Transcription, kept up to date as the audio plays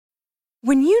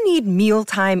When you need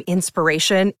mealtime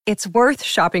inspiration, it's worth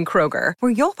shopping Kroger,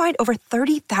 where you'll find over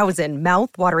 30,000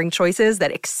 mouth-watering choices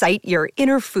that excite your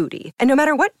inner foodie. And no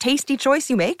matter what tasty choice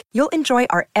you make, you'll enjoy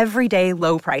our everyday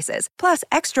low prices, plus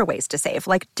extra ways to save,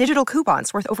 like digital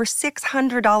coupons worth over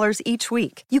 $600 each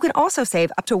week. You can also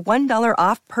save up to $1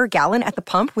 off per gallon at the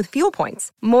pump with fuel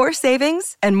points. More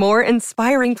savings and more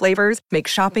inspiring flavors make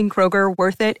shopping Kroger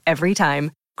worth it every time.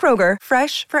 Kroger,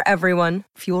 fresh for everyone.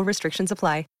 Fuel restrictions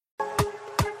apply.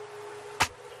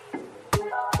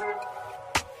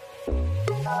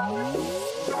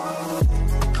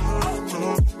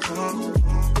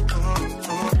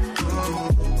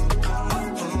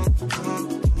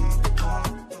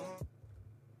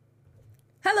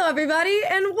 Hello, everybody,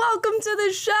 and welcome to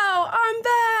the show. I'm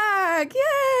back!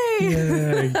 Yay!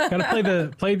 Yay!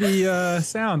 Gotta play the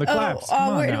sound, the claps.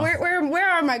 Where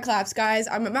are my claps, guys?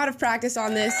 I'm out of practice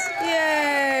on this.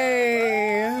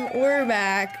 Yay! We're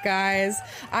back, guys.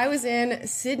 I was in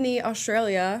Sydney,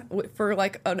 Australia for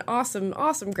like an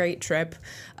awesome, great trip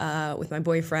with my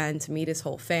boyfriend to meet his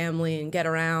whole family and get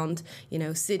around,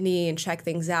 Sydney and check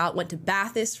things out. Went to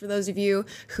Bathurst for those of you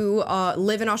who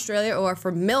live in Australia or are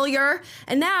familiar.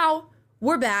 And now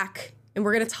we're back and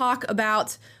we're going to talk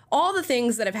about all the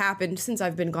things that have happened since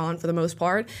I've been gone for the most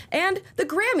part, and the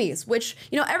Grammys, which,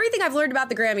 everything I've learned about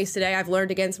the Grammys today, I've learned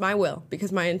against my will,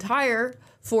 because my entire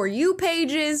For You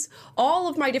pages, all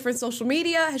of my different social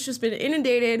media has just been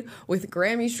inundated with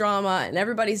Grammys drama and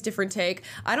everybody's different take.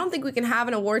 I don't think we can have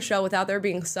an award show without there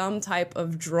being some type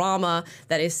of drama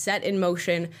that is set in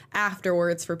motion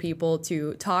afterwards for people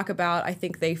to talk about. I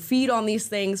think they feed on these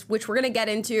things, which we're going to get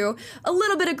into. A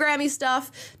little bit of Grammy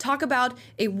stuff, talk about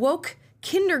a woke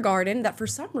kindergarten that for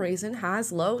some reason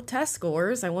has low test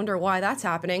scores. I wonder why that's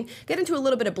happening. Get into a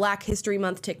little bit of Black History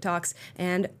Month TikToks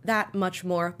and that much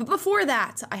more. But before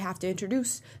that, I have to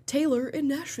introduce Taylor in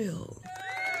Nashville.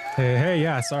 Hey,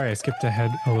 yeah, sorry, I skipped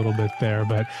ahead a little bit there,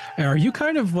 but are you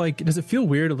kind of like, does it feel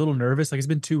weird, a little nervous? Like, it's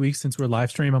been 2 weeks since we're live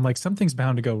stream. I'm like, something's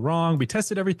bound to go wrong. We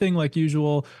tested everything like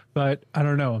usual, but I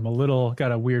don't know.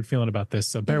 Got a weird feeling about this.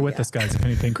 So bear with us, guys, if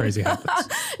anything crazy happens.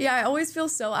 Yeah, I always feel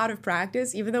so out of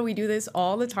practice, even though we do this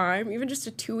all the time. Even just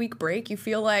a 2-week break, you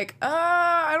feel like,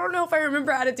 I don't know if I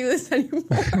remember how to do this anymore.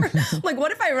 Like,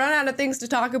 what if I run out of things to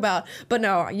talk about? But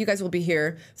no, you guys will be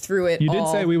here through it. You did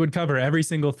say we would cover every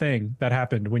single thing that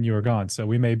happened when you were gone, so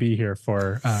we may be here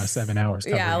for 7 hours.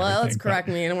 Yeah, well, let's correct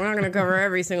me, and we're not going to cover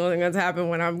every single thing that's happened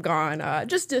when I'm gone.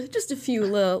 Just a few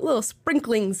little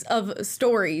sprinklings of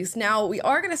stories. Now, we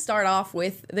are going to start off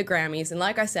with the Grammys, and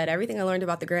like I said, everything I learned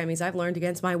about the Grammys, I've learned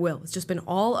against my will. It's just been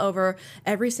all over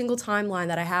every single timeline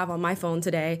that I have on my phone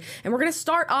today, and we're going to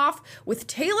start off with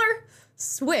Taylor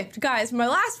Swift. Guys, my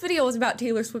last video was about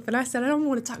Taylor Swift, and I said I don't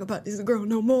want to talk about this girl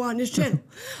no more on this channel.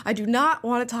 I do not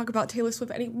want to talk about Taylor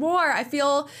Swift anymore. I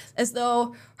feel as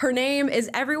though her name is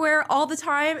everywhere all the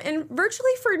time, and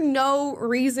virtually for no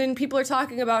reason. People are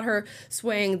talking about her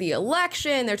swaying the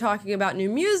election. They're talking about new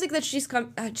music that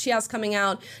she has coming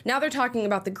out. Now they're talking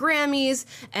about the Grammys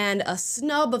and a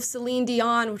snub of Celine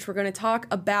Dion, which we're going to talk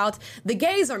about. The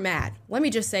gays are mad. Let me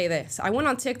just say this. I went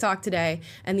on TikTok today,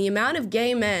 and the amount of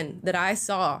gay men that I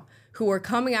saw who were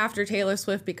coming after Taylor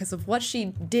Swift because of what she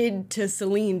did to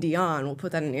Celine Dion, we'll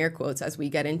put that in air quotes as we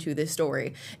get into this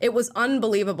story. It was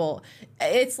unbelievable.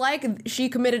 It's like she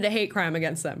committed a hate crime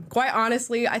against them. Quite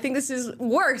honestly, I think this is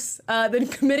worse than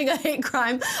committing a hate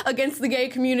crime against the gay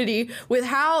community with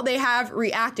how they have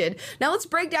reacted. Now let's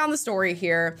break down the story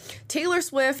here. Taylor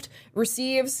Swift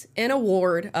receives an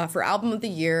award for Album of the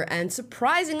Year, and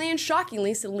surprisingly and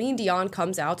shockingly, Celine Dion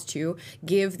comes out to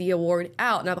give the award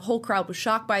out. Now the whole crowd was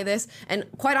shocked by this. And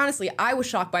quite honestly, I was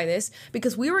shocked by this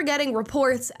because we were getting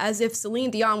reports as if Celine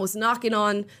Dion was knocking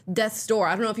on death's door.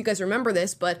 I don't know if you guys remember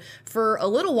this, but for a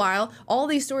little while, all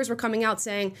these stories were coming out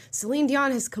saying Celine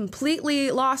Dion has completely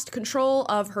lost control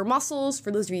of her muscles. For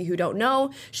those of you who don't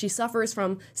know, she suffers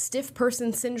from stiff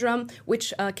person syndrome,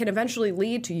 which can eventually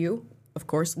lead to you, of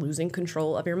course, losing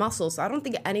control of your muscles. So I don't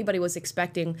think anybody was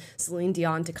expecting Celine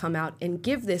Dion to come out and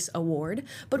give this award.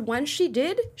 But when she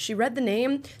did, she read the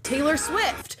name Taylor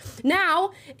Swift.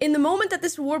 Now, in the moment that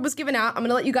this award was given out, I'm going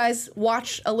to let you guys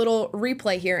watch a little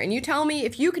replay here, and you tell me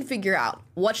if you can figure out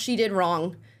what she did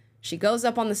wrong. She goes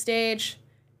up on the stage,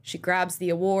 she grabs the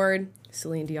award,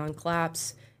 Celine Dion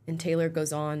claps, and Taylor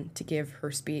goes on to give her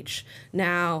speech.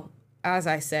 Now, as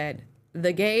I said,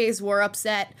 the gays were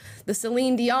upset, the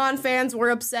Celine Dion fans were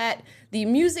upset, the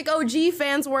Music OG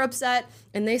fans were upset,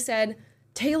 and they said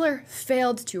Taylor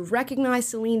failed to recognize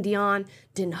Celine Dion,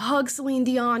 didn't hug Celine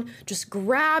Dion, just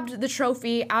grabbed the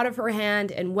trophy out of her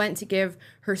hand and went to give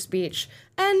her speech.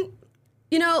 And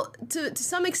you know, to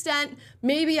some extent,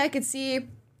 maybe I could see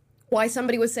why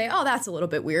somebody would say, oh, that's a little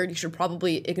bit weird. You should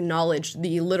probably acknowledge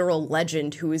the literal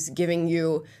legend who is giving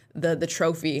you the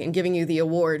trophy and giving you the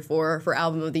award for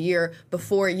Album of the Year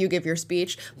before you give your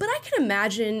speech. But I can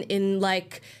imagine in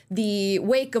like the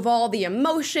wake of all the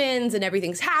emotions and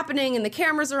everything's happening and the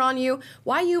cameras are on you,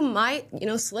 why you might, you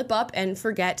know, slip up and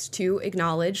forget to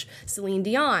acknowledge Celine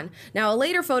Dion. Now, a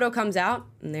later photo comes out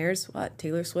and there's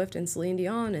Taylor Swift and Celine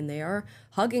Dion, and they are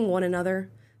hugging one another.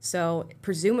 So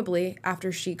presumably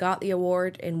after she got the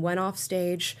award and went off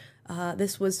stage,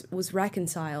 this was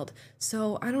reconciled.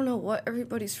 So I don't know what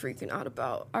everybody's freaking out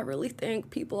about. I really think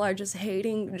people are just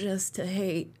hating just to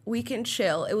hate. We can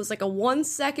chill. It was like a 1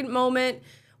 second moment.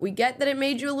 We get that it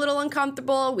made you a little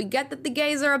uncomfortable. We get that the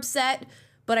gays are upset.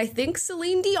 But I think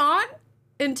Celine Dion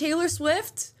and Taylor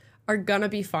Swift are gonna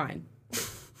be fine.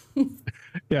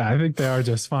 Yeah, I think they are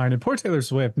just fine. And poor Taylor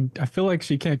Swift, I feel like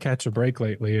she can't catch a break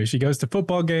lately. She goes to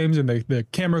football games and the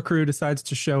camera crew decides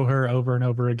to show her over and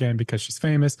over again because she's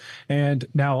famous. And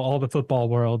now all the football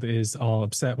world is all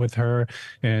upset with her.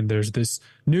 And there's this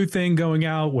new thing going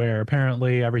out where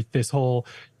apparently this whole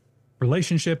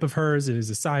relationship of hers is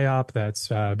a psyop that's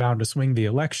bound to swing the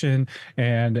election,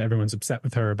 and everyone's upset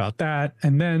with her about that.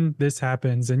 And then this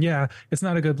happens, and yeah, it's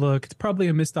not a good look. It's probably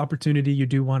a missed opportunity. You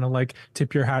do want to like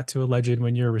tip your hat to a legend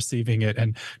when you're receiving it,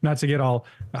 and not to get all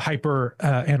hyper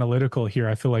analytical here.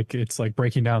 I feel like it's like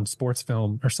breaking down sports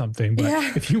film or something.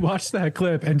 But if you watch that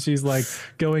clip and she's like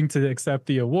going to accept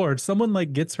the award, someone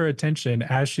like gets her attention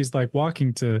as she's like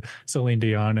walking to Celine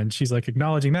Dion, and she's like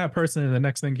acknowledging that person, and the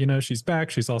next thing you know, she's back.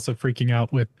 She's also freaking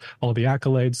out with all the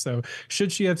accolades. So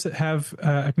should she have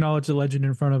acknowledged the legend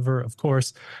in front of her? Of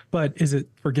course. But is it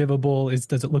forgivable?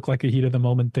 Does it look like a heat of the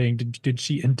moment thing? Did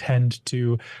she intend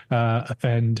to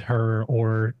offend her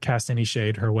or cast any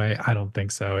shade her way? I don't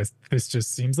think so. This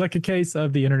just seems like a case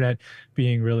of the internet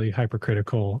being really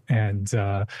hypercritical and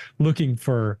looking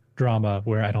for drama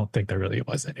where I don't think there really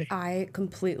was any. I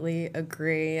completely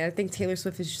agree. I think Taylor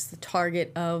Swift is just the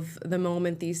target of the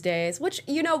moment these days, which,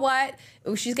 you know what?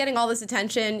 She's getting all this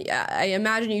attention. I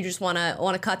imagine you just want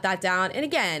to cut that down. And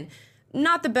again,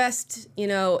 not the best, you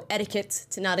know, etiquette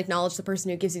to not acknowledge the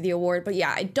person who gives you the award. But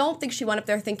yeah, I don't think she went up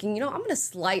there thinking, you know, I'm going to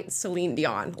slight Celine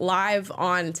Dion live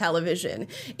on television.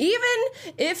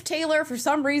 Even if Taylor, for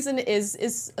some reason,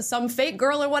 is some fake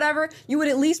girl or whatever, you would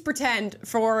at least pretend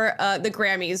for the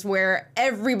Grammys where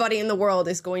everybody in the world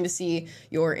is going to see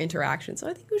your interaction. So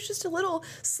I think it was just a little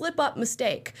slip-up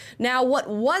mistake. Now, what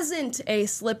wasn't a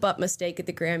slip-up mistake at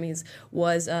the Grammys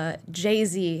was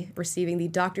Jay-Z receiving the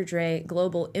Dr. Dre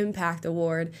Global Impact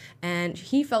Award, and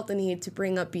he felt the need to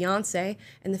bring up Beyonce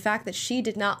and the fact that she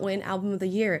did not win Album of the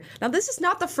Year. Now, this is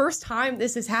not the first time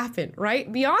this has happened,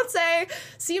 right? Beyonce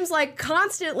seems like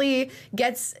constantly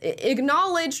gets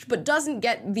acknowledged but doesn't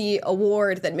get the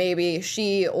award that maybe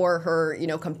she or her, you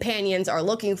know, companions are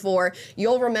looking for.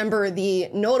 You'll remember the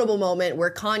notable moment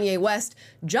where Kanye West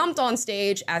jumped on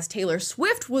stage as Taylor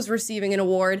Swift was receiving an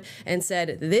award and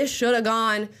said, "This should have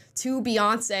gone to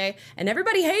Beyonce," and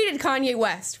everybody hated Kanye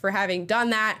West for having done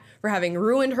that, for having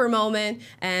ruined her moment,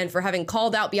 and for having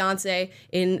called out Beyonce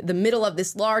in the middle of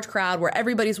this large crowd where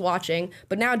everybody's watching.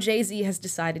 But now Jay-Z has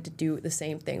decided to do the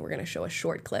same thing. We're going to show a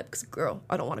short clip because, girl,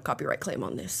 I don't want a copyright claim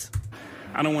on this.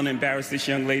 I don't want to embarrass this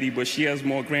young lady, but she has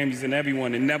more Grammys than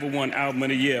everyone and never won Album of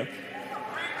the Year.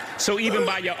 So even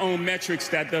by your own metrics,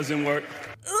 that doesn't work.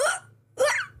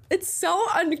 It's so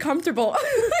uncomfortable.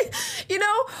 You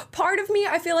know, part of me,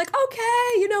 I feel like, okay,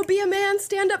 you know, be a man,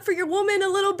 stand up for your woman a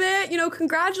little bit, you know,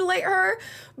 congratulate her.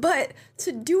 But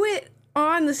to do it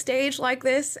on the stage like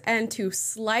this and to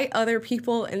slight other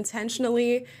people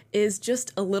intentionally is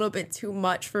just a little bit too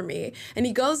much for me. And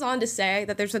he goes on to say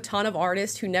that there's a ton of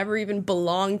artists who never even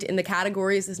belonged in the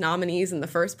categories as nominees in the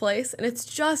first place. And it's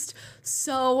just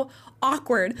so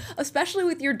awkward, especially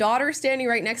with your daughter standing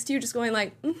right next to you, just going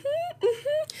like,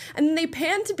 And then they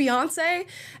pan to Beyonce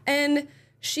and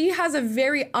she has a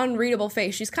very unreadable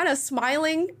face. She's kind of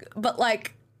smiling, but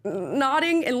like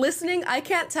nodding and listening. I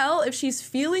can't tell if she's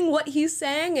feeling what he's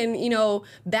saying and, you know,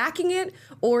 backing it,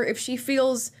 or if she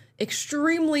feels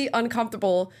extremely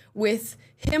uncomfortable with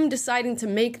him deciding to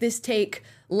make this take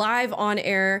live on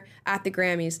air at the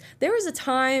Grammys. There was a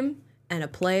time and a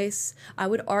place. I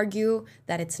would argue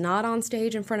that it's not on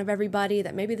stage in front of everybody,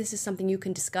 that maybe this is something you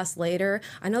can discuss later.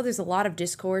 I know there's a lot of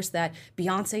discourse that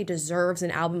Beyonce deserves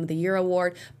an Album of the Year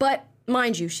award, but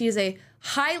mind you, she is a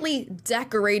highly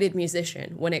decorated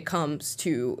musician when it comes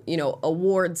to, you know,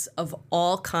 awards of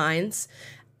all kinds.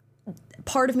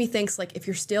 Part of me thinks, like, if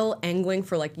you're still angling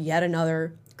for like yet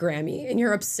another Grammy and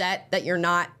you're upset that you're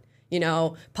not,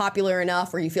 popular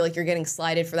enough where you feel like you're getting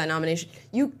slighted for that nomination,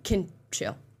 you can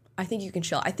chill. I think you can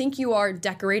chill. I think you are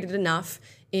decorated enough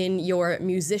in your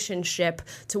musicianship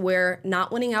to where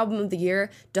not winning album of the year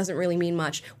doesn't really mean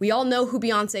much. We all know who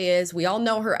Beyonce is. We all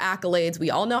know her accolades. We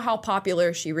all know how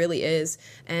popular she really is.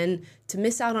 And to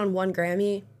miss out on one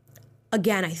Grammy,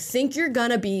 again, I think you're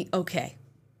gonna be okay.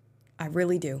 I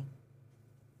really do.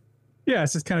 Yeah,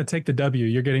 it's just kind of take the W.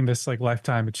 You're getting this like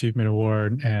lifetime achievement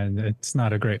award, and it's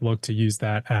not a great look to use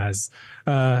that as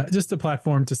just a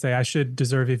platform to say I should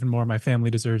deserve even more. My family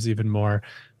deserves even more.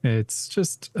 It's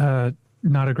just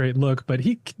not a great look. But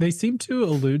they seem to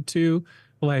allude to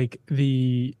like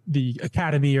the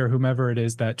Academy or whomever it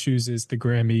is that chooses the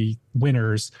Grammy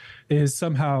winners is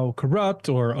somehow corrupt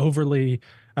or overly.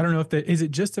 I don't know if is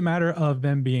it just a matter of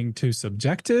them being too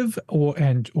subjective,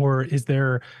 or is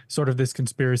there sort of this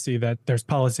conspiracy that there's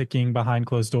politicking behind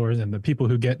closed doors and the people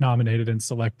who get nominated and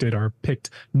selected are picked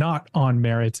not on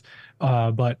merit,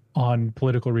 but on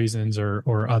political reasons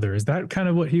or other? Is that kind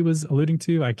of what he was alluding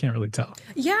to? I can't really tell.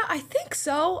 Yeah, I think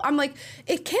so. I'm like,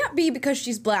 it can't be because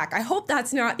she's black. I hope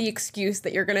that's not the excuse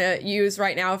that you're going to use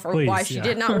right now for why she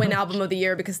did not win Album of the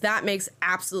Year, because that makes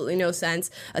absolutely no sense.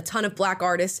 A ton of black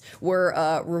artists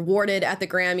were rewarded at the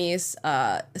Grammys.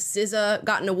 SZA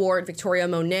got an award, Victoria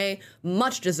Monet,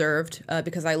 much deserved,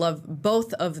 because I love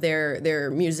both of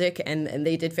their music and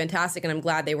they did fantastic, and I'm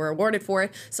glad they were awarded for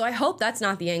it. So I hope that's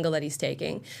not the angle that he's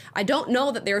taking. I don't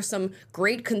know that there's some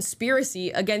great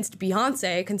conspiracy against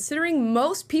Beyonce, considering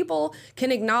most people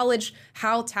can acknowledge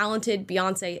how talented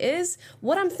Beyonce is.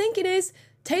 What I'm thinking is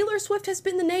Taylor Swift has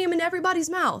been the name in everybody's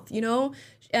mouth,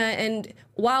 and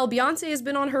while Beyonce has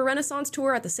been on her Renaissance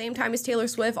tour at the same time as Taylor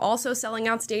Swift, also selling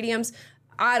out stadiums,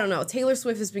 I don't know. Taylor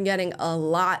Swift has been getting a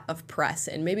lot of press,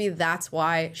 and maybe that's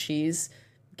why she's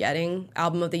getting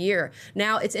Album of the Year.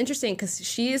 Now, it's interesting because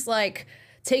she's like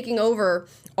taking over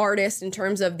artists in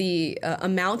terms of the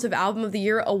amount of Album of the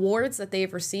Year awards that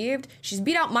they've received. She's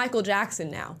beat out Michael Jackson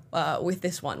now with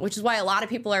this one, which is why a lot of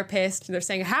people are pissed. They're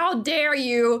saying, how dare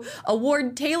you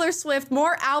award Taylor Swift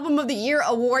more Album of the Year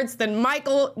awards than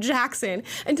Michael Jackson?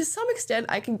 And to some extent,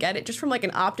 I can get it. Just from like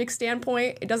an optics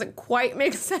standpoint, it doesn't quite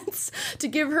make sense to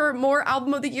give her more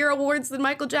Album of the Year awards than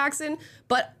Michael Jackson.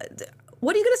 But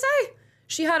what are you going to say?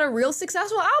 She had a real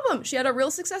successful album. She had a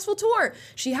real successful tour.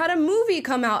 She had a movie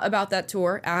come out about that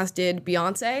tour, as did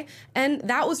Beyonce, and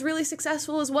that was really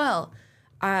successful as well.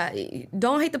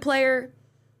 Don't hate the player,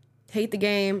 hate the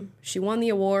game. She won the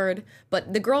award,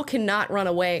 but the girl cannot run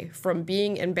away from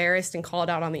being embarrassed and called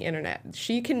out on the internet.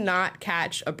 She cannot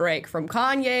catch a break, from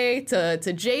Kanye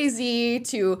to Jay-Z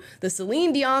to the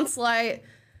Celine Dion slight.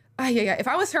 Yeah. If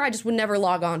I was her, I just would never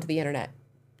log on to the internet,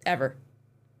 ever,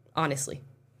 honestly.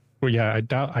 Well, yeah,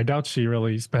 I doubt she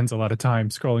really spends a lot of time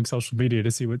scrolling social media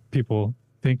to see what people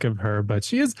think of her, but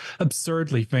she is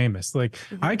absurdly famous. Like,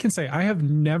 I can say I have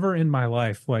never in my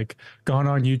life like gone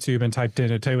on YouTube and typed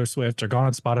in a Taylor Swift or gone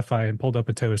on Spotify and pulled up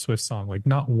a Taylor Swift song, like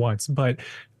not once, but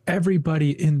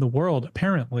everybody in the world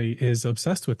apparently is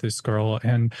obsessed with this girl.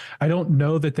 And I don't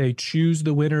know that they choose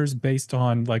the winners based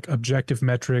on like objective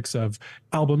metrics of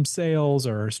album sales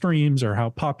or streams or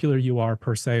how popular you are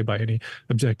per se by any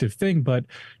objective thing. But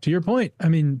to your point, I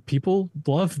mean, people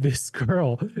love this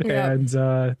girl, and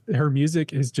her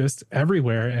music is just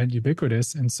everywhere and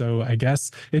ubiquitous. And so I guess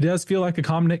it does feel like a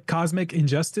cosmic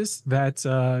injustice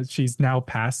that she's now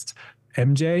past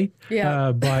MJ.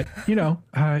 But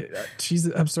she's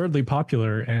absurdly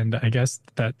popular, and I guess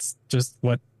that's just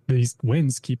what these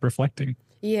wins keep reflecting.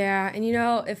 Yeah, and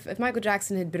if Michael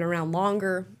Jackson had been around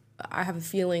longer, I have a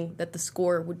feeling that the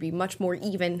score would be much more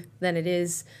even than it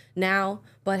is now.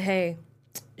 But hey,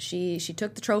 she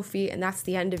took the trophy, and that's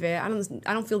the end of it. I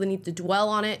don't feel the need to dwell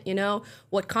on it.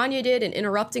 What Kanye did in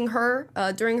interrupting her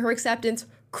during her acceptance,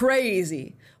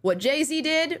 crazy. What Jay-Z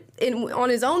did on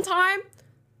his own time,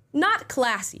 not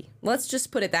classy. Let's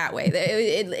just put it that way.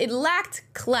 It lacked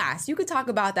class. You could talk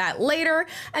about that later,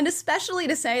 and especially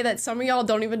to say that some of y'all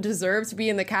don't even deserve to be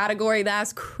in the category,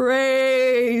 that's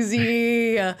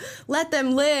crazy. Let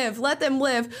them live. Let them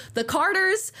live. The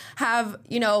Carters have,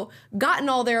 gotten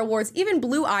all their awards. Even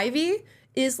Blue Ivy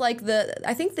is like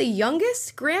I think the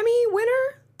youngest Grammy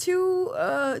winner to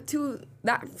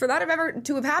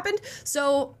have happened.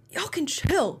 So y'all can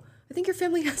chill. I think your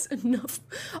family has enough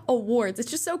awards.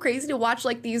 It's just so crazy to watch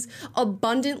like these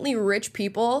abundantly rich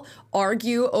people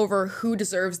argue over who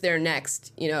deserves their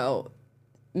next,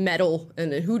 medal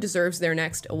and who deserves their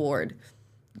next award.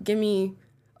 Give me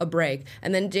a break.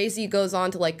 And then Jay-Z goes on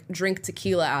to like drink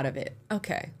tequila out of it.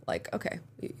 Okay.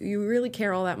 You really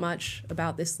care all that much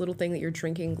about this little thing that you're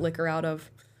drinking liquor out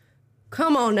of?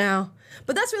 Come on now.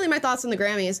 But that's really my thoughts on the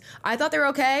Grammys. I thought they were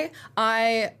okay.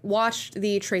 I watched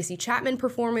the Tracy Chapman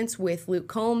performance with Luke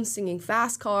Combs singing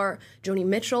Fast Car. Joni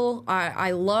Mitchell,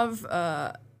 I loved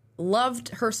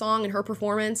her song and her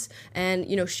performance. And,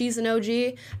 you know, she's an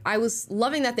OG. I was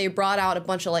loving that they brought out a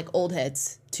bunch of, like, old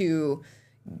hits to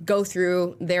go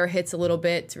through their hits a little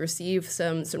bit, to receive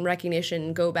some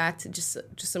recognition, go back to just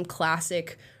some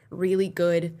classic, really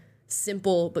good,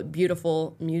 simple but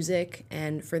beautiful music.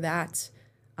 And for that,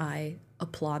 I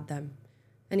applaud them.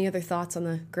 Any other thoughts on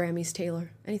the Grammys,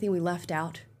 Taylor? Anything we left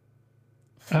out?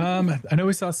 I know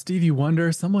we saw Stevie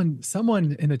Wonder.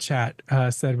 Someone in the chat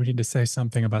said we need to say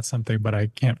something about something, but I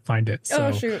can't find it. So,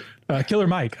 oh, shoot. Killer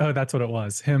Mike. Oh, that's what it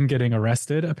was. Him getting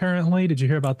arrested, apparently. Did you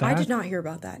hear about that? I did not hear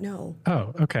about that, no.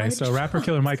 Oh, okay. So rapper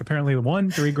Killer Mike apparently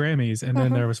won 3 Grammys, and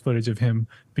then there was footage of him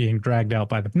being dragged out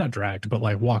by not dragged, but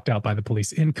like walked out by the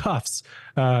police in cuffs.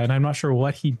 And I'm not sure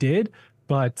what he did,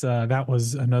 but that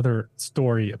was another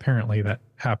story apparently that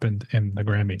happened in the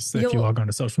Grammys. So if you log on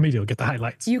to social media, you'll get the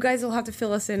highlights. You guys will have to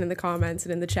fill us in the comments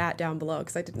and in the chat down below,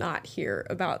 because I did not hear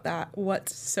about that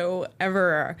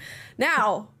whatsoever.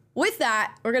 Now, with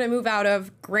that, we're going to move out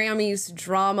of Grammys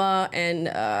drama and,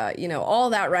 all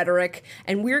that rhetoric.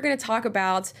 And we're going to talk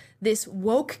about this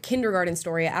woke kindergarten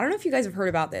story. I don't know if you guys have heard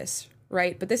about this,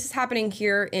 right? But this is happening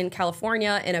here in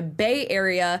California in a Bay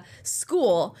Area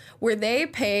school where they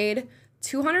paid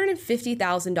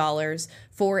 $250,000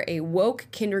 for a woke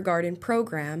kindergarten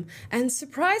program. And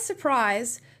surprise,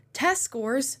 surprise, test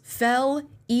scores fell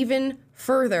even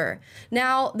further.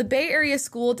 Now, the Bay Area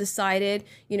school decided,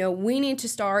 we need to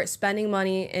start spending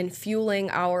money and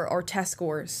fueling our test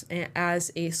scores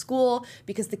as a school,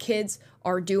 because the kids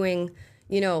are doing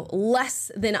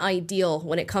less than ideal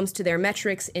when it comes to their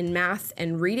metrics in math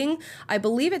and reading. I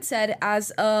believe it said as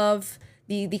of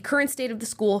the current state of the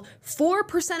school,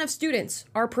 4% of students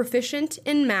are proficient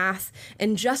in math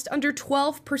and just under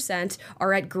 12%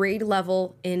 are at grade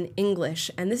level in English.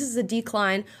 And this is a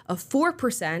decline of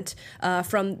 4%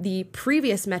 from the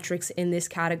previous metrics in this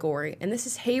category. And this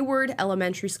is Hayward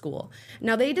Elementary School.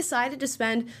 Now, they decided to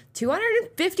spend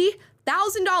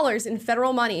 $250,000 in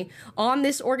federal money on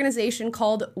this organization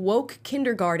called Woke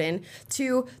Kindergarten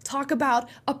to talk about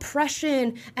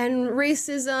oppression and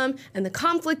racism and the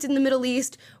conflict in the Middle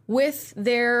East with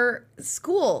their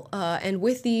school and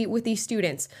with these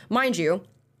students. Mind you,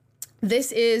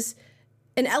 this is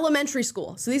an elementary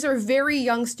school. So these are very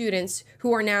young students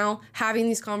who are now having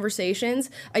these conversations.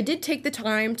 I did take the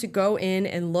time to go in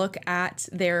and look at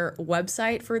their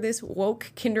website for this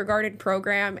woke kindergarten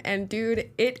program. And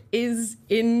dude, it is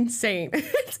insane.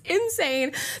 It's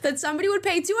insane that somebody would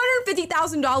pay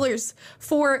 $250,000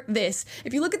 for this.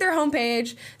 If you look at their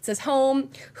homepage, it says home,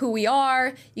 who we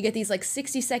are. You get these like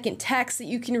 60-second texts that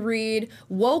you can read,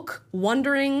 woke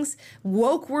wonderings,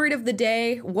 woke word of the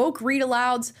day, woke read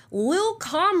alouds, Lil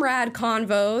Comrade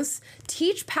convos,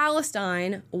 teach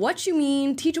Palestine, what you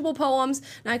mean, teachable poems.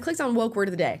 Now I clicked on woke word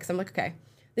of the day because I'm like, okay,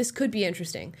 this could be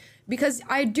interesting, because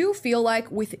I do feel like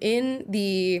within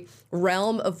the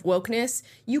realm of wokeness,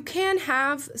 you can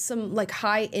have some like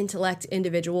high intellect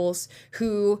individuals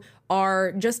who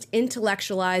are just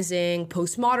intellectualizing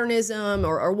postmodernism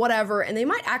or whatever, and they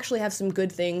might actually have some good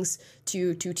things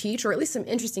to teach, or at least some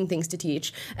interesting things to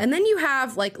teach. And then you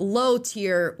have like low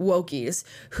tier wokies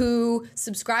who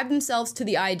subscribe themselves to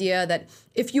the idea that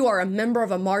if you are a member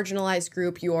of a marginalized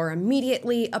group, you are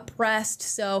immediately oppressed.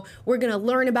 So we're going to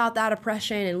learn about that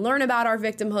oppression and learn about our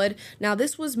victimhood. Now,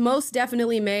 this was most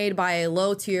definitely made by a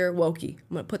low tier wokie.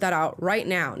 I'm going to put that out right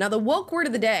now. Now, the woke word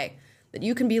of the day that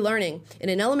you can be learning in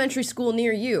an elementary school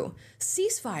near you: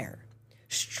 ceasefire,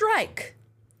 strike,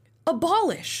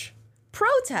 abolish,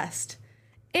 protest,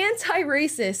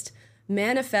 anti-racist,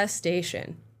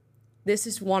 manifestation. This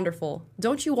is wonderful.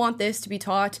 Don't you want this to be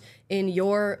taught in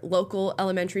your local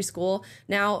elementary school?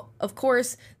 Now, of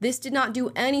course, this did not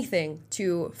do anything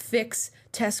to fix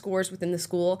test scores within the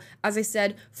school. As I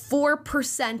said,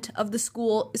 4% of the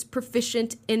school is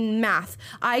proficient in math.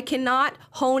 I cannot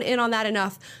hone in on that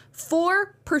enough.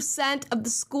 4% of the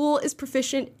school is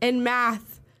proficient in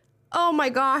math. Oh my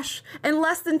gosh. And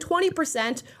less than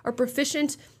 20% are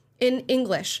proficient in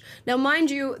English. Now,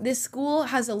 mind you, this school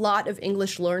has a lot of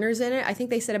English learners in it. I think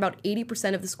they said about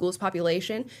 80% of the school's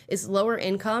population is lower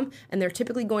income, and they're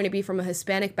typically going to be from a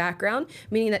Hispanic background,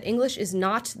 meaning that English is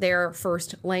not their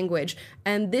first language.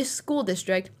 And this school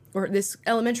district, or this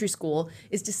elementary school,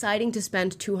 is deciding to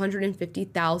spend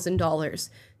 $250,000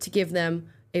 to give them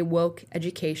a woke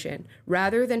education,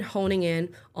 rather than honing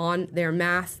in on their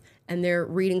math and their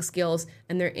reading skills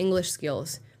and their English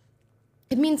skills.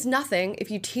 It means nothing if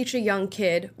you teach a young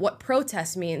kid what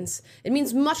protest means. It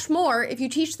means much more if you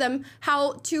teach them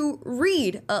how to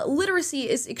read. Literacy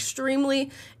is extremely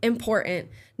important.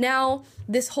 Now,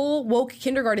 this whole woke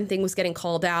kindergarten thing was getting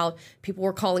called out. People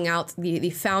were calling out the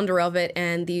founder of it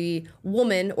and the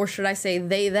woman, or should I say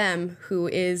they, them, who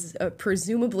is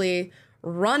presumably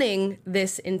running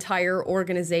this entire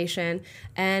organization.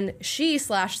 And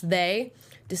she/they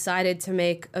decided to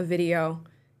make a video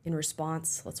in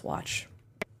response. Let's watch.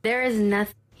 There is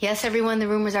nothing. Yes, everyone, the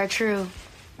rumors are true.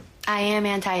 I am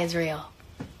anti-Israel.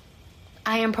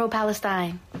 I am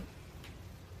pro-Palestine.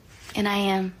 And I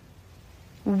am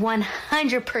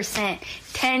 100%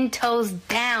 10 toes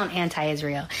down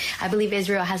anti-Israel. I believe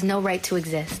Israel has no right to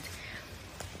exist.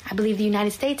 I believe the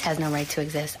United States has no right to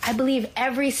exist. I believe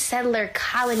every settler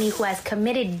colony who has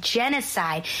committed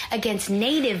genocide against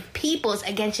native peoples,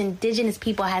 against indigenous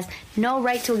people, has no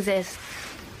right to exist.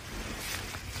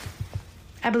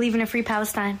 I believe in a free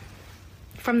Palestine,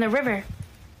 from the river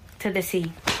to the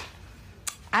sea.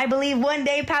 I believe one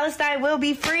day Palestine will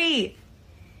be free.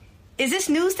 Is this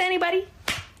news to anybody?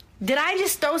 Did I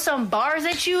just throw some bars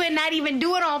at you and not even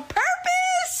do it on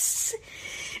purpose?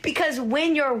 Because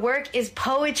when your work is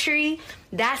poetry,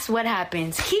 that's what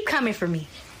happens. Keep coming for me.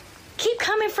 Keep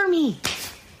coming for me.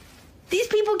 These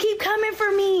people keep coming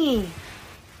for me.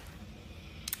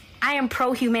 I am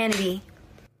pro-humanity.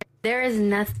 There is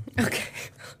nothing. Okay.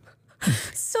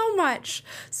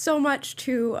 So much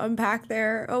to unpack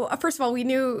there. Oh, first of all, we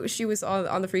knew she was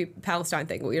on the Free Palestine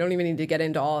thing. We don't even need to get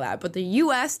into all that. But the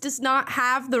U.S. does not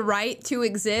have the right to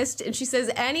exist. And she says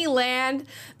any land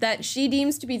that she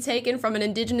deems to be taken from an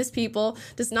indigenous people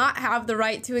does not have the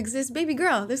right to exist. Baby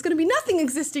girl, there's going to be nothing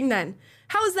existing then.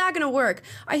 How is that going to work?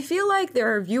 I feel like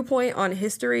their viewpoint on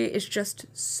history is just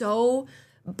so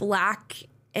black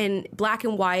and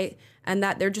white, and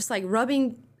that they're just like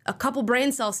rubbing a couple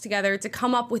brain cells together to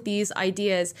come up with these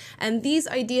ideas. And these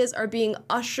ideas are being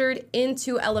ushered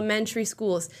into elementary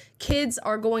schools. Kids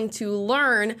are going to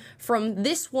learn from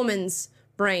this woman's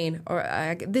brain,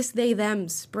 or this they,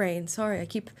 them's brain. Sorry, I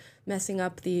keep messing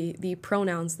up the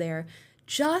pronouns there.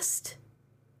 Just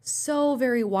so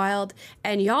very wild.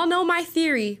 And y'all know my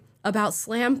theory about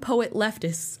slam poet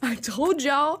leftists. I told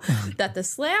y'all that the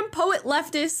slam poet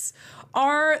leftists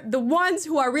are the ones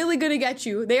who are really going to get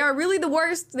you. They are really the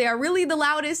worst. They are really the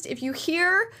loudest. If you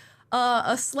hear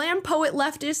a slam poet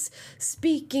leftist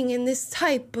speaking in this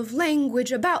type of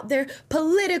language about their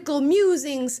political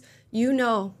musings, you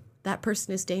know that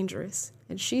person is dangerous.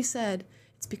 And she said,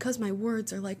 it's because my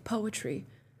words are like poetry,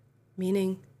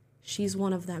 meaning she's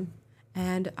one of them.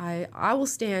 And I will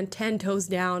stand 10 toes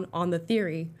down on the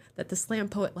theory that the slam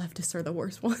poet leftists are the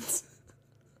worst ones.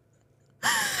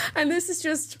 And this is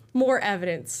just more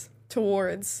evidence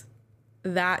towards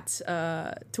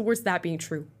that being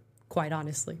true, quite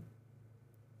honestly.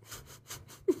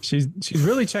 She's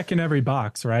really checking every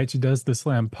box, right? She does the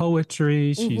slam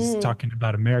poetry. She's talking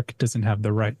about America doesn't have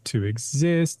the right to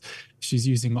exist. She's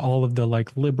using all of the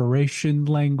like liberation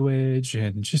language,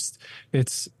 and just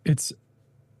it's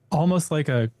almost like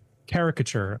a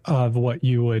caricature of what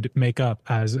you would make up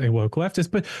as a woke leftist.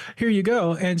 But here you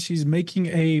go, and she's making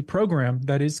a program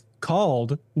that is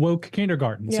called Woke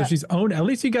Kindergarten. Yeah. So she's at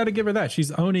least you got to give her that.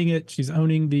 She's owning it. She's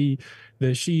owning the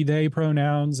she, they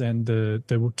pronouns and the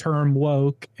term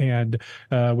woke. And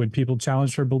when people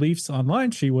challenged her beliefs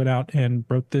online, she went out and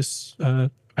wrote this, I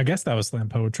guess that was slam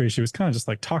poetry. She was kind of just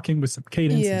like talking with some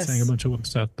cadence and saying a bunch of woke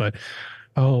stuff. But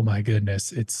oh my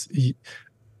goodness,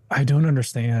 I don't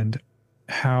understand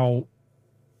how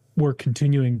we're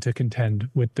continuing to contend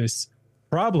with this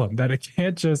problem, that it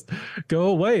can't just go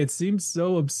away. It seems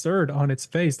so absurd on its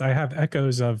face. I have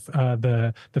echoes of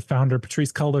the founder,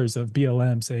 Patrisse Cullors of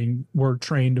BLM, saying we're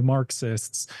trained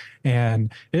Marxists.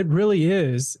 And it really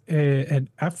is an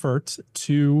effort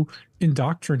to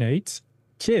indoctrinate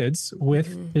kids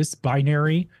with this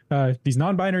binary, these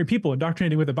non-binary people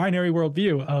indoctrinating with a binary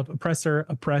worldview of oppressor,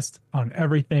 oppressed on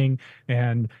everything,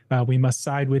 and we must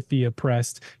side with the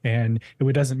oppressed. And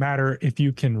it doesn't matter if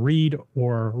you can read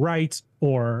or write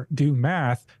or do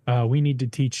math. We need to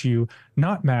teach you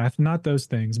not math, not those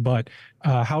things, but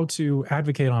how to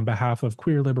advocate on behalf of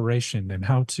queer liberation and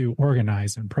how to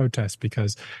organize and protest,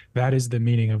 because that is the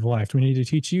meaning of life. We need to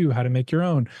teach you how to make your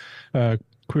own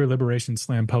queer liberation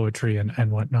slam poetry and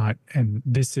whatnot. And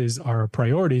this is our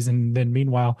priorities. And then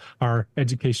meanwhile, our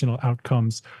educational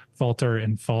outcomes falter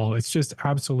and fall. It's just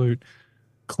absolute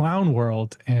clown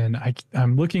world. And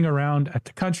I'm looking around at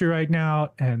the country right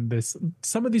now, and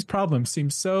some of these problems seem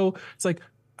so, it's like,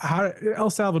 how El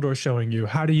Salvador showing you,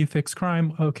 how do you fix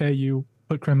crime? Okay, you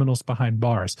put criminals behind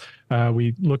bars.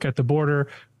 We look at the border.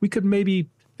 We could maybe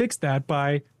fix that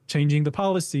by changing the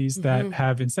policies that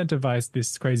have incentivized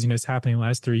this craziness happening the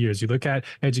last 3 years. You look at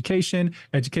education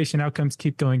outcomes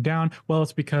keep going down. Well,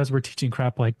 it's because we're teaching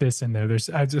crap like this in there.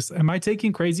 Am I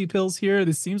taking crazy pills here?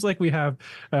 This seems like we have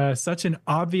such an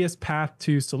obvious path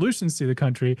to solutions to the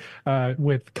country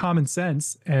with common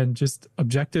sense and just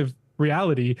objective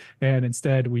reality. And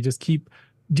instead we just keep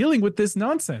dealing with this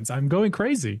nonsense. I'm going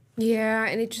crazy. Yeah,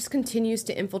 and it just continues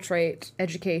to infiltrate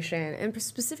education, and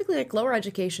specifically like lower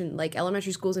education, like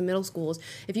elementary schools and middle schools.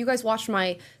 If you guys watched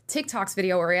my TikToks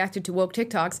video or reacted to woke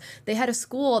TikToks, they had a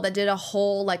school that did a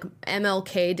whole like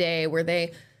MLK day where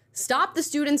they stopped the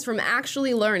students from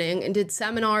actually learning and did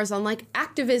seminars on like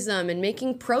activism and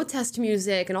making protest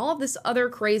music and all of this other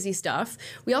crazy stuff.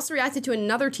 We also reacted to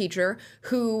another teacher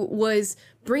who was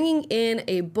bringing in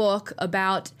a book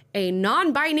about a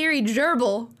non-binary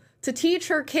gerbil to teach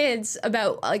her kids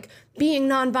about like being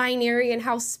non-binary and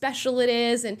how special it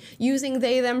is and using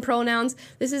they them pronouns.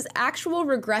 This is actual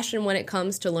regression when it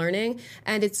comes to learning,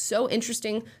 and it's so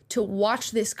interesting to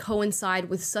watch this coincide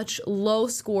with such low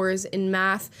scores in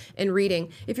math and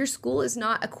reading. If your school is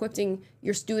not equipping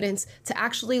your students to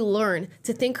actually learn,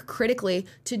 to think critically,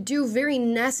 to do very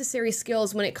necessary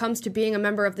skills when it comes to being a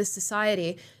member of this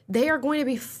society, they are going to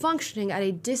be functioning at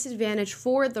a disadvantage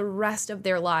for the rest of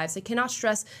their lives. I cannot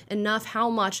stress enough how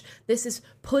much this is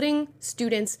putting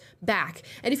students back.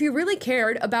 And if you really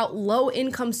cared about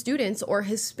low-income students or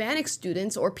Hispanic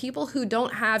students or people who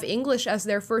don't have English as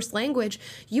their first language,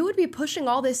 you would be pushing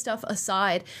all this stuff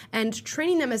aside and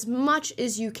training them as much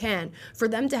as you can for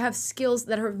them to have skills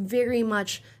that are very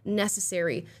much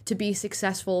necessary to be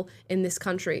successful in this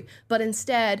country. But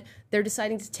instead, they're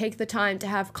deciding to take the time to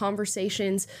have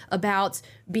conversations about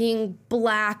being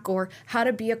black or how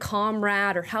to be a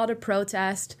comrade or how to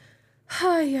protest.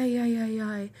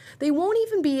 They won't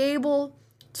even be able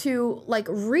to like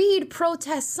read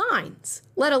protest signs,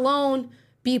 let alone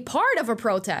be part of a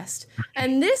protest.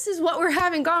 And this is what we're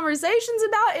having conversations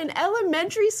about in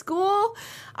elementary school.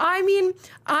 I mean,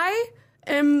 I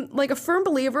am like a firm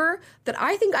believer that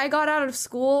I think I got out of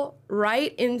school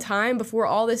right in time before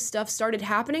all this stuff started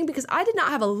happening, because I did not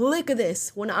have a lick of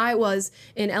this when I was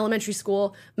in elementary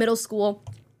school, middle school.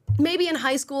 Maybe in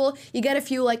high school, you get a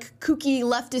few like kooky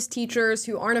leftist teachers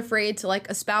who aren't afraid to like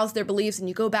espouse their beliefs and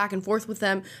you go back and forth with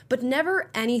them, but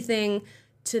never anything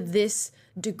to this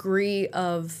degree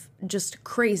of just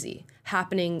crazy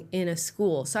happening in a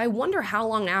school. So I wonder how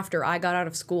long after I got out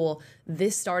of school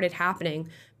this started happening,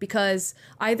 because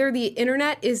either the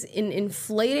internet is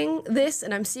inflating this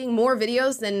and I'm seeing more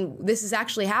videos than this is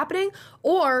actually happening,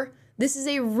 or this is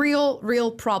a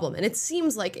real problem. And it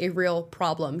seems like a real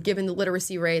problem given the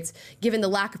literacy rates, given the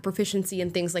lack of proficiency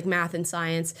in things like math and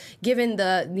science, given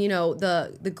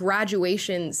the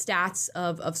graduation stats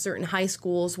of certain high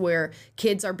schools where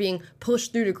kids are being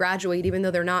pushed through to graduate even though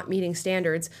they're not meeting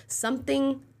standards.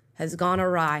 Something has gone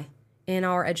awry in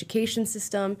our education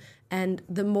system. And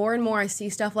the more and more I see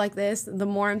stuff like this, the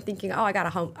more I'm thinking, oh, I got to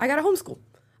homeschool.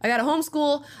 I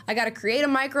got to create a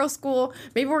micro school.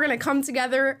 Maybe we're going to come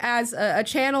together as a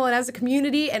channel and as a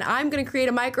community, and I'm going to create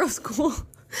a micro school.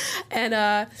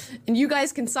 and you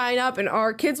guys can sign up, and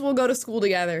our kids will go to school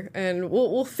together, and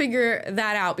we'll figure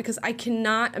that out, because I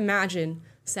cannot imagine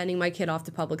sending my kid off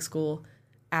to public school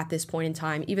at this point in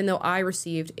time, even though I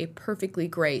received a perfectly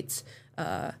great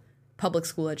public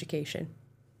school education.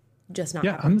 Just not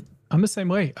happening. I'm the same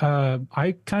way.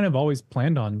 I kind of always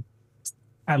planned on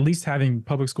at least having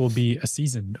public school be a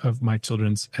season of my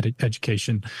children's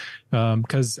education,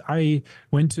 because I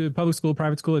went to public school,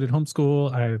 private school, I did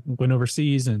homeschool, I went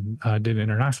overseas and did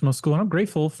international school, and I'm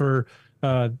grateful for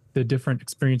the different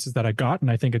experiences that I got,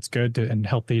 and I think it's good and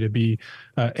healthy to be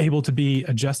able to be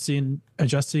adjusting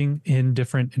in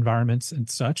different environments and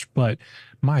such. But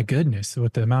my goodness,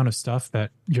 with the amount of stuff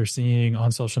that you're seeing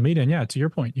on social media, and yeah, to your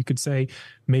point, you could say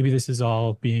maybe this is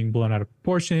all being blown out of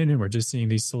proportion and we're just seeing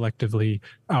these selectively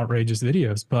outrageous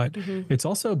videos, but it's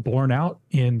also borne out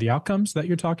in the outcomes that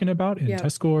you're talking about in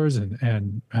test scores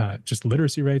and just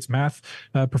literacy rates, math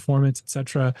performance,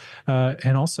 etc.,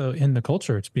 and also in the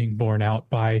culture. It's being borne out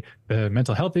by the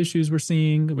mental health issues we're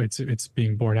seeing. It's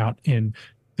being borne out in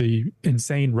the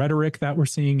insane rhetoric that we're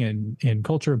seeing in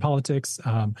culture and politics.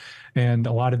 And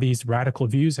a lot of these radical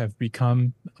views have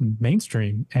become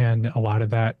mainstream. And a lot of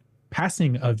that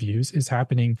passing of views is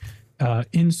happening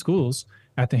in schools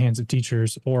at the hands of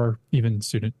teachers or even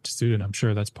student to student. I'm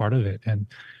sure that's part of it. And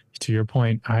to your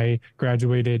point, I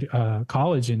graduated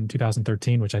college in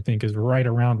 2013, which I think is right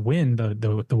around when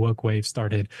the woke wave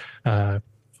started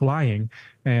flying.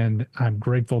 And I'm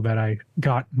grateful that I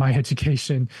got my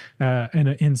education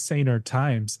in insaner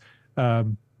times.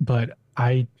 But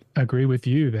I agree with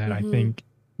you that I think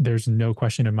there's no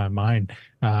question in my mind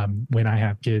when I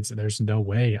have kids, there's no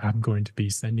way I'm going to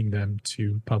be sending them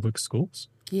to public schools.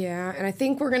 Yeah, and I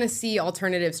think we're going to see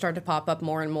alternatives start to pop up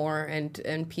more and more,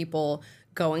 and people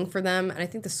going for them. And I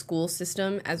think the school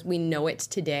system, as we know it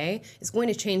today, is going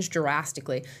to change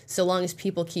drastically, so long as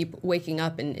people keep waking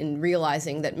up and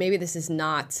realizing that maybe this is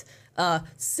not a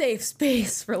safe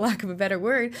space, for lack of a better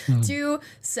word, to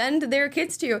send their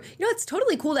kids to. You know, it's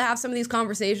totally cool to have some of these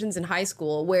conversations in high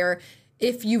school where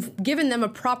if you've given them a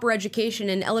proper education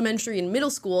in elementary and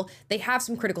middle school, they have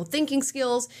some critical thinking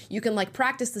skills. You can like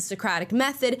practice the Socratic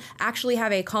method, actually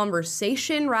have a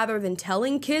conversation rather than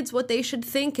telling kids what they should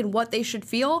think and what they should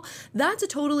feel. That's a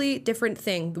totally different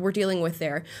thing we're dealing with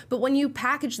there. But when you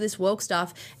package this woke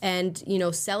stuff and, you know,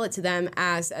 sell it to them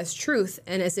as truth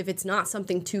and as if it's not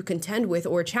something to contend with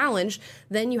or challenge,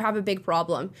 then you have a big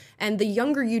problem. And the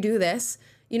younger you do this,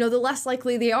 you know, the less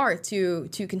likely they are to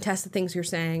contest the things you're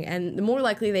saying, and the more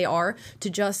likely they are to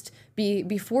just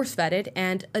be force-fed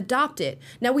and adopt it.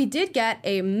 Now, we did get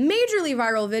a majorly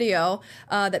viral video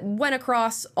that went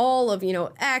across all of, you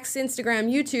know, X, Instagram,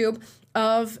 YouTube,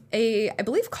 of I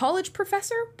believe, college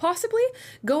professor, possibly,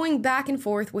 going back and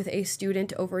forth with a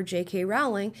student over J.K.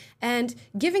 Rowling and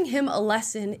giving him a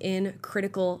lesson in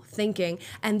critical thinking.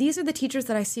 And these are the teachers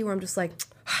that I see where I'm just like,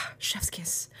 chef's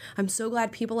kiss. I'm so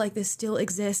glad people like this still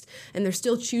exist and they're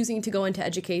still choosing to go into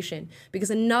education, because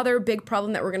another big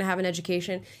problem that we're going to have in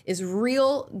education is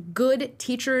real good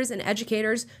teachers and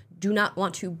educators do not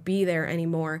want to be there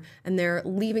anymore, and they're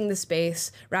leaving the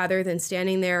space rather than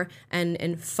standing there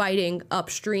and fighting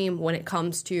upstream when it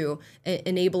comes to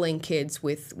enabling kids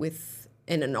with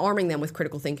and arming them with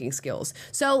critical thinking skills.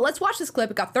 So let's watch this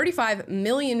clip. It got 35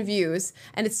 million views,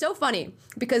 and it's so funny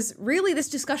because really this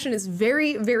discussion is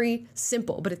very, very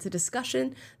simple, but it's a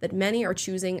discussion that many are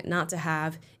choosing not to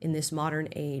have in this modern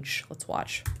age. Let's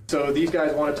watch. So these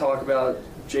guys want to talk about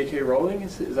J.K. Rowling?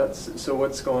 Is that so?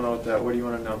 What's going on with that? What do you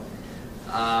want to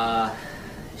know?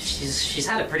 She's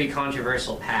had a pretty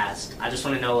controversial past. I just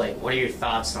want to know, like, what are your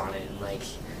thoughts on it? And, like,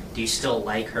 do you still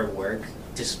like her work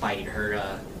despite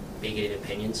her bigoted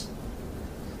opinions?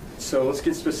 So let's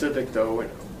get specific, though.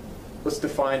 Let's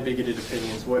define bigoted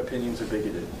opinions. What opinions are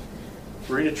bigoted?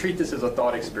 We're going to treat this as a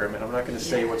thought experiment. I'm not going to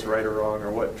say what's right or wrong or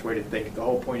what way to think. The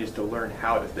whole point is to learn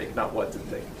how to think, not what to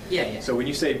think. Yeah. So when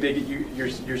you say bigot,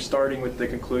 you're starting with the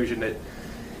conclusion that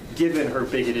given her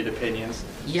bigoted opinions.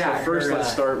 Yeah. So first,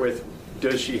 let's start with,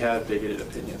 does she have bigoted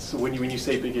opinions? So when you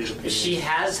say bigoted opinions, she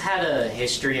has had a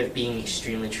history of being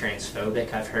extremely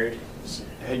transphobic, I've heard.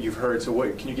 Hey, you've heard. So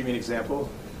what? Can you give me an example?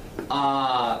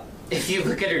 If you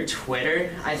look at her Twitter,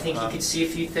 I think you could see a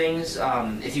few things.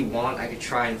 If you want, I could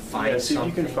try and find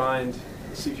something.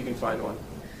 See if you can find one.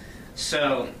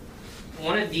 So,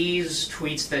 one of these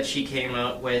tweets that she came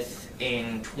out with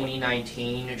in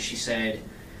 2019, she said,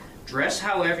 "Dress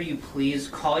however you please,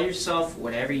 call yourself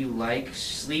whatever you like,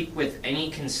 sleep with any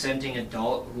consenting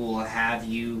adult who will have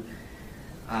you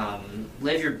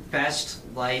live your best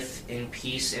life in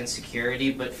peace and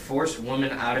security, but force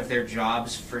women out of their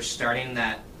jobs for stating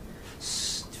that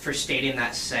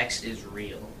sex is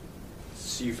real."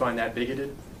 So you find that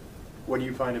bigoted? What do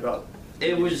you find about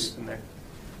it? Was in there?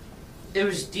 It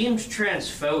was deemed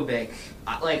transphobic.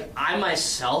 I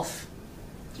myself.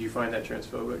 Do you find that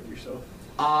transphobic yourself?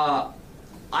 I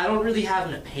don't really have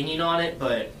an opinion on it,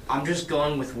 but I'm just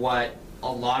going with what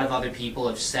a lot of other people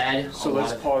have said. So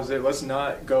let's pause it. Let's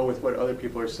not go with what other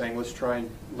people are saying. Let's try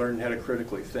and learn how to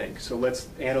critically think. So let's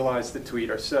analyze the tweet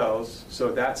ourselves.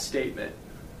 So that statement,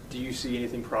 do you see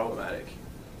anything problematic?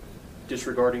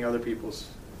 Disregarding other people's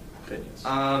opinions.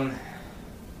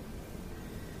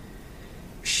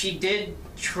 She did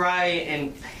try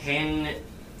and pin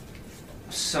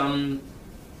some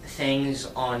things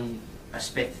on a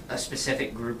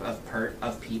specific group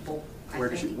of people. Where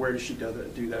does she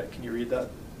do that? Can you read that?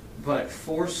 But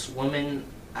force women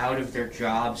out of their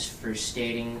jobs for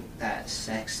stating that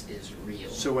sex is real.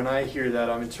 So when I hear that,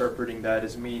 I'm interpreting that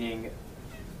as meaning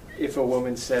if a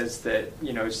woman says that,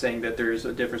 saying that there's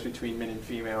a difference between men and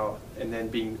female and then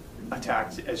being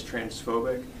attacked as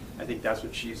transphobic, I think that's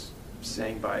what she's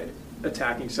saying by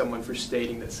attacking someone for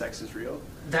stating that sex is real.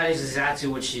 That is exactly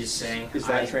what she's saying. Is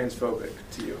that transphobic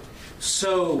to you?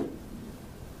 So,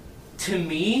 to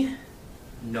me,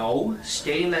 no.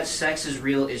 Stating that sex is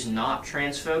real is not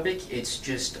transphobic. It's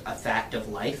just a fact of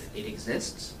life. It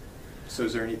exists. So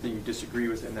is there anything you disagree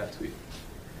with in that tweet?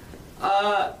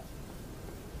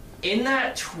 In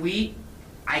that tweet,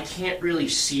 I can't really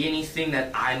see anything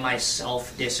that I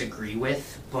myself disagree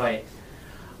with, but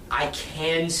I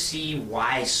can see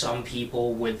why some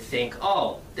people would think,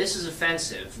 oh, this is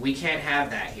offensive. We can't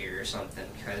have that here or something,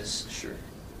 because... Sure.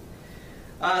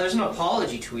 There's an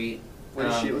apology tweet.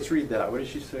 Let's read that. What did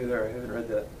she say there? I haven't read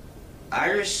that. I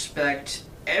respect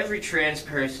every trans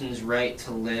person's right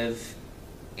to live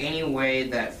any way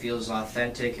that feels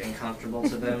authentic and comfortable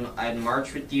to them. I'd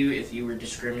march with you if you were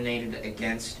discriminated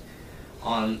against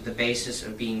on the basis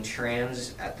of being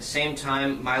trans. At the same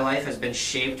time, my life has been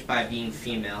shaped by being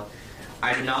female.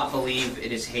 I do not believe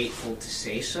it is hateful to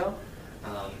say so.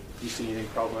 You see anything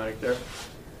problematic there?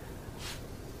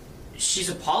 She's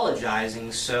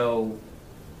apologizing, so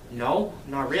no,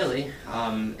 not really.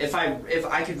 If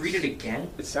I could read it again.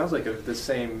 It sounds like a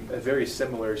very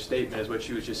similar statement as what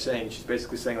she was just saying. She's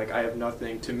basically saying, like, I have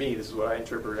nothing, to me, this is what I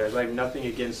interpret it as, I have nothing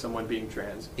against someone being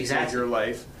trans. Exactly. It's your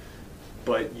life,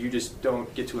 but you just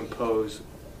don't get to impose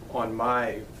on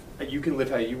you can live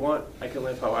how you want, I can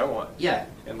live how I want. Yeah.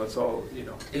 And let's all,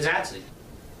 Exactly.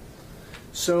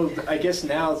 So I guess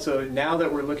now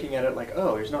that we're looking at it like,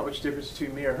 oh, there's not much difference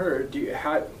between me or her, do you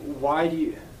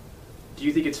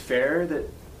think it's fair that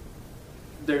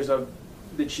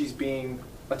that she's being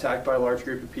attacked by a large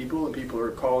group of people and people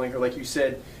are calling her, like you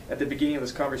said at the beginning of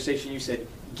this conversation, you said,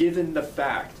 given the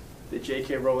fact that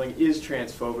J.K. Rowling is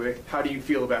transphobic, how do you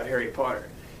feel about Harry Potter?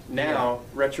 Now,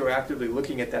 retroactively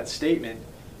looking at that statement,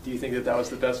 do you think that was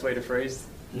the best way to phrase?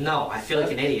 No, I feel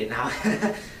like an idiot now.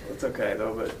 It's okay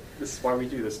though, but this is why we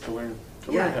do this, to learn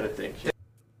how to think.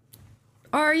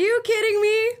 Are you kidding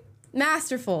me?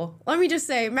 Masterful. Let me just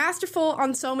say, masterful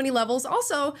on so many levels.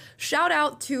 Also, shout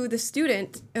out to the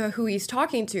student who he's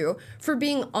talking to for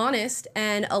being honest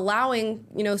and allowing,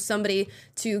 somebody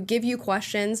to give you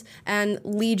questions and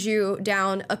lead you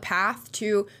down a path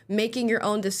to making your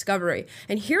own discovery.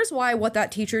 And here's why what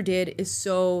that teacher did is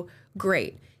so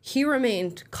great. He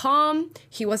remained calm.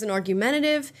 He wasn't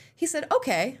argumentative. He said,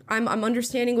 okay, I'm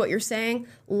understanding what you're saying.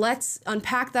 Let's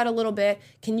unpack that a little bit.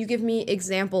 Can you give me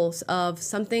examples of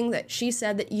something that she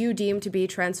said that you deem to be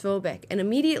transphobic? And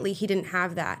immediately he didn't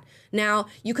have that. Now,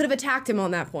 you could have attacked him on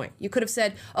that point. You could have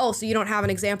said, oh, so you don't have an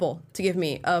example to give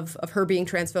me of her being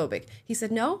transphobic. He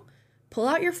said, no. Pull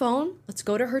out your phone, let's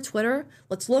go to her Twitter,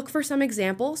 let's look for some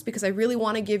examples because I really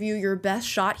want to give you your best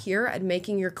shot here at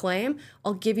making your claim.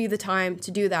 I'll give you the time to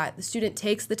do that. The student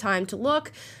takes the time to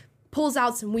look, pulls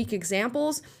out some weak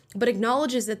examples, but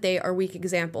acknowledges that they are weak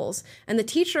examples. And the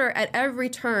teacher at every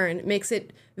turn makes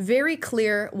it very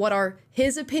clear what are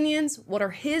his opinions, what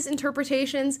are his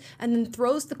interpretations, and then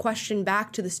throws the question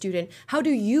back to the student. How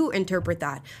do you interpret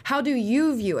that? How do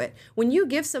you view it? When you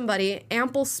give somebody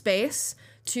ample space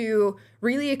to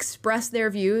really express their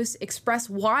views, express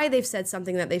why they've said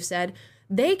something that they've said,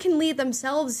 they can lead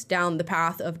themselves down the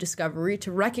path of discovery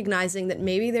to recognizing that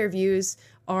maybe their views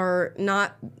are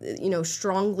not,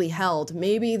 strongly held.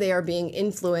 Maybe they are being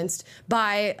influenced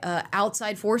by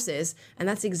outside forces. And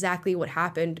that's exactly what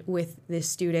happened with this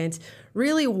student.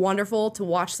 Really wonderful to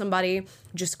watch somebody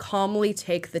just calmly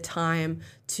take the time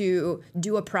to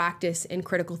do a practice in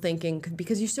critical thinking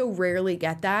because you so rarely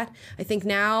get that. I think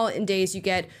nowadays you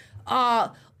get,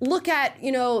 look at,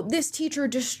 this teacher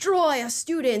destroy a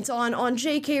student on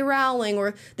J.K. Rowling,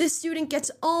 or this student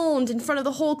gets owned in front of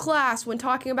the whole class when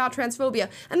talking about transphobia.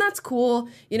 And that's cool.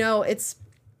 It's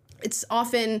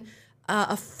often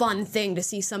a fun thing to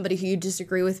see somebody who you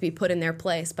disagree with be put in their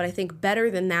place. But I think better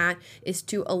than that is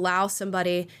to allow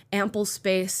somebody ample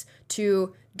space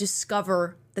to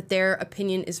discover that their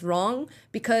opinion is wrong,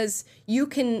 because you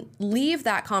can leave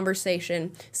that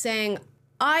conversation saying,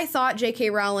 I thought J.K.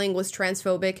 Rowling was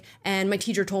transphobic and my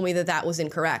teacher told me that that was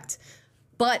incorrect.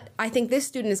 But I think this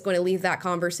student is going to leave that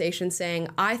conversation saying,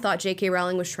 I thought J.K.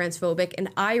 Rowling was transphobic and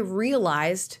I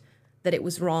realized that it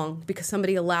was wrong because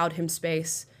somebody allowed him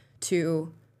space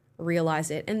to realize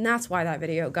it. And that's why that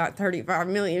video got 35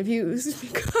 million views,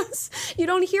 because you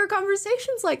don't hear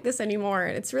conversations like this anymore.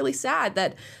 And it's really sad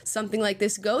that something like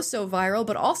this goes so viral.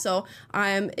 But also,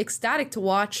 I'm ecstatic to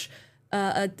watch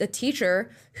a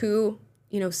teacher who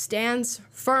stands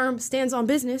firm, stands on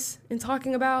business in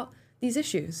talking about these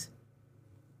issues.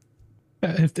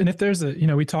 If there's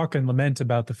we talk and lament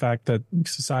about the fact that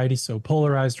society's so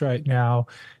polarized right now,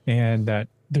 and that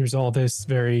there's all this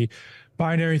very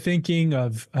binary thinking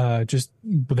of just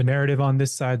the narrative on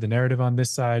this side, the narrative on this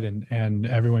side, and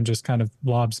everyone just kind of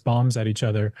lobs bombs at each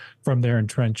other from their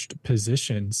entrenched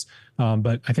positions.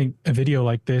 But I think a video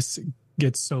like this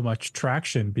gets so much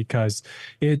traction because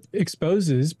it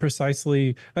exposes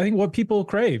precisely, I think, what people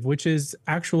crave, which is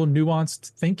actual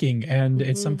nuanced thinking. And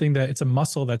it's something that it's a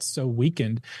muscle that's so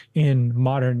weakened in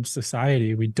modern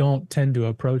society. We don't tend to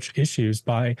approach issues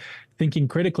by thinking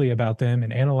critically about them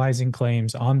and analyzing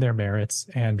claims on their merits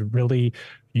and really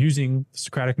using the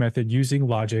Socratic method, using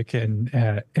logic,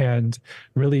 and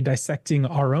really dissecting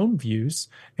our own views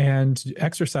and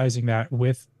exercising that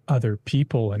with other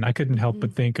people. And I couldn't help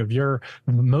but think of your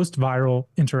most viral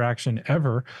interaction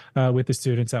ever with the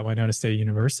students at Winona State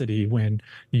University when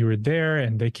you were there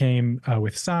and they came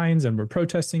with signs and were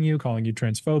protesting you, calling you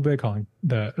transphobic, calling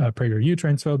the PragerU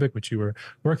transphobic, which you were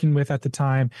working with at the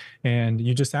time. And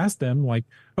you just asked them, like,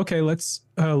 okay, let's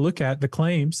look at the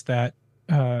claims that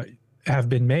have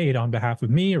been made on behalf of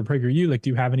me or PragerU. Like, do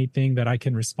you have anything that I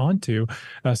can respond to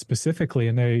specifically?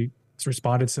 And they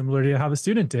responded similar to how the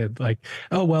student did, like,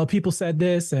 oh, well, people said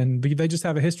this and they just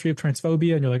have a history of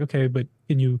transphobia. And you're like, okay, but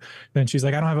can you, then she's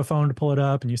like, I don't have a phone to pull it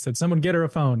up. And you said, someone get her a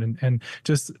phone, and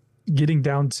just getting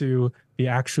down to the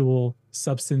actual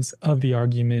substance of the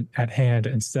argument at hand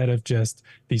instead of just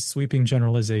these sweeping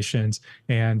generalizations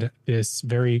and this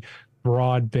very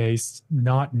broad-based,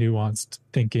 not nuanced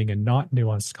thinking and not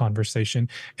nuanced conversation.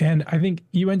 And I think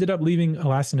you ended up leaving a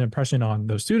lasting impression on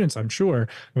those students, I'm sure.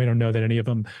 We don't know that any of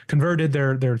them converted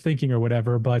their thinking or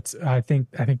whatever, but I think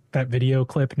that video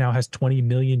clip now has 20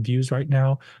 million views right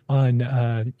now on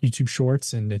YouTube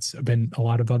Shorts, and it's been a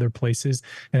lot of other places.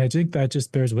 And I think that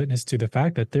just bears witness to the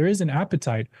fact that there is an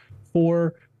appetite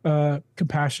for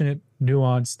compassionate,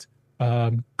 nuanced,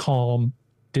 calm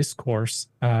discourse,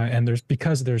 and there's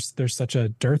such a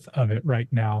dearth of it right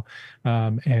now,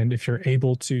 and if you're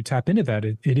able to tap into that,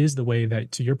 it is the way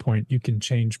that, to your point, you can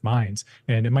change minds.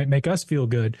 And it might make us feel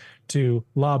good to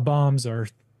lob bombs or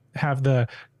have the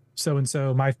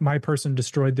so-and-so my person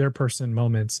destroyed their person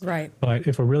moments, right? But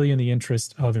if we're really in the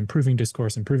interest of improving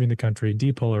discourse, improving the country,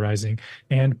 depolarizing,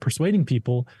 and persuading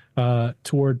people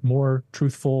toward more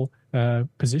truthful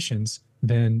positions,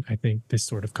 then I think this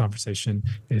sort of conversation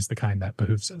is the kind that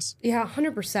behooves us. Yeah,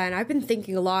 100%. I've been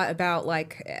thinking a lot about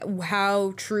like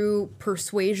how true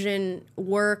persuasion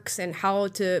works and how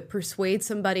to persuade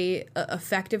somebody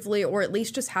effectively, or at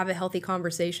least just have a healthy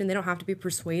conversation. They don't have to be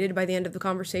persuaded by the end of the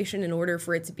conversation in order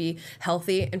for it to be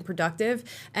healthy and productive.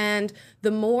 And the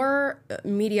more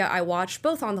media I watch,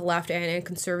 both on the left and in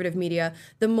conservative media,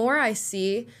 the more I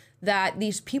see that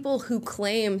these people who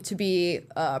claim to be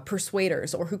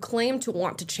persuaders or who claim to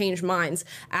want to change minds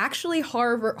actually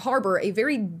harbor a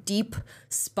very deep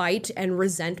spite and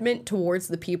resentment towards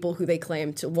the people who they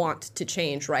claim to want to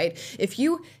change, right? If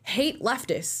you hate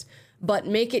leftists, but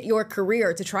make it your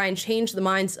career to try and change the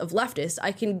minds of leftists,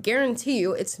 I can guarantee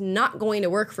you it's not going to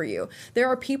work for you. There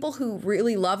are people who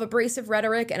really love abrasive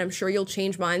rhetoric, and I'm sure you'll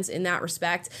change minds in that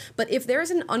respect. But if there's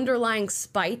an underlying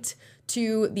spite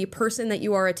to the person that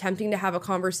you are attempting to have a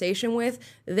conversation with,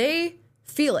 they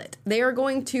feel it. They are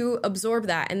going to absorb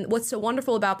that. And what's so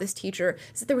wonderful about this teacher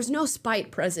is that there was no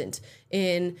spite present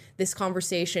in this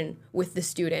conversation with the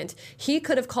student. He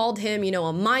could have called him,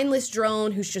 a mindless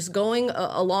drone who's just going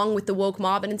along with the woke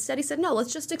mob. And instead he said, no,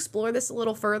 let's just explore this a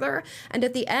little further. And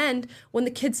at the end, when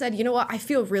the kid said, you know what, I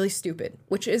feel really stupid,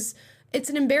 which is, it's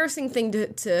an embarrassing thing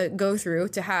to go through,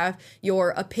 to have your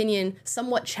opinion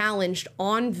somewhat challenged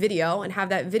on video and have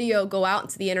that video go out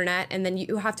into the internet and then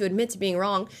you have to admit to being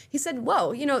wrong. He said,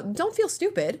 whoa, don't feel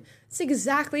stupid. It's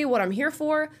exactly what I'm here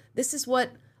for. This is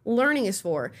what learning is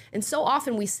for. And so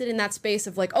often we sit in that space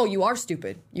of like, oh, you are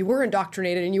stupid. You were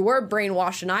indoctrinated and you were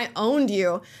brainwashed and I owned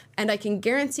you. And I can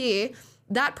guarantee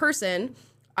that person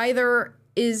either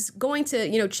is going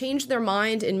to, change their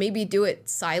mind and maybe do it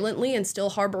silently and still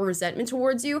harbor resentment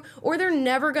towards you, or they're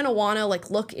never going to want to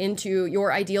look into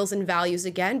your ideals and values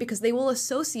again because they will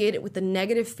associate it with the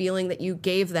negative feeling that you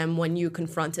gave them when you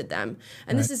confronted them.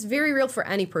 And This is very real for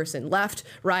any person, left,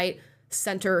 right,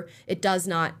 center, it does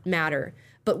not matter.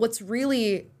 But what's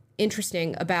really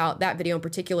interesting about that video in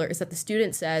particular is that the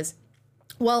student says,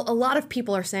 well, a lot of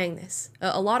people are saying this.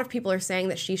 A lot of people are saying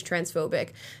that she's transphobic.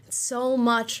 So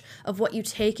much of what you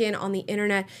take in on the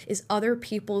internet is other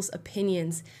people's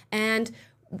opinions. And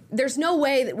there's no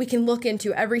way that we can look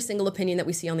into every single opinion that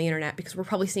we see on the internet because we're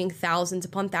probably seeing thousands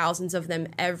upon thousands of them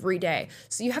every day.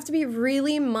 So you have to be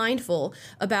really mindful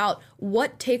about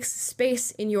what takes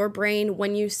space in your brain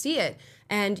when you see it.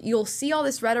 And you'll see all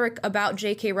this rhetoric about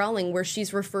J.K. Rowling where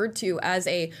she's referred to as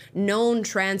a known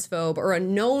transphobe or a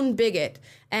known bigot.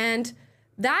 And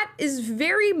That is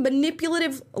very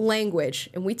manipulative language.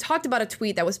 And we talked about a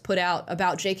tweet that was put out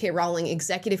about J.K. Rowling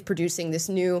executive producing this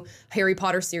new Harry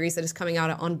Potter series that is coming out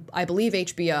on, I believe,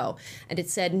 HBO. And it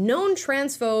said, known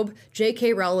transphobe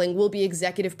J.K. Rowling will be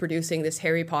executive producing this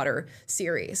Harry Potter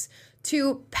series.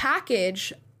 To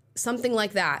package something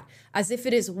like that as if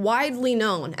it is widely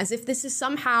known, as if this is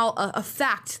somehow a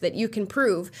fact that you can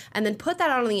prove, and then put that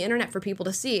out on the internet for people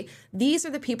to see. These are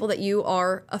the people that you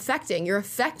are affecting. You're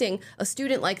affecting a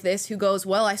student like this who goes,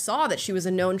 well, I saw that she was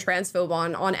a known transphobe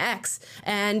on X,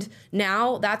 and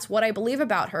now that's what I believe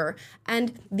about her.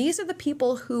 And these are the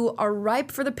people who are ripe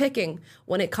for the picking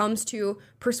when it comes to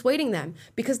persuading them,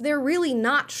 because they're really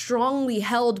not strongly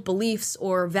held beliefs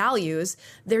or values.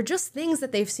 They're just things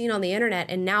that they've seen on the internet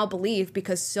and now believe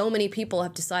because so many people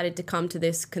have decided to come to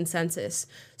this consensus.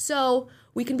 So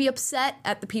we can be upset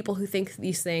at the people who think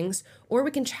these things, or we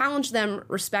can challenge them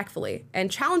respectfully. And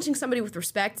challenging somebody with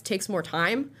respect takes more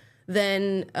time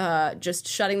than just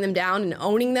shutting them down and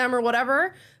owning them or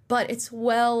whatever. But it's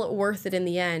well worth it in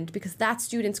the end, because that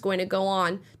student's going to go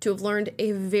on to have learned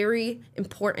a very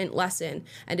important lesson.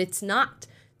 And it's not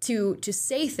to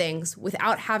say things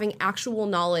without having actual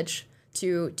knowledge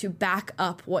to back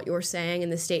up what you're saying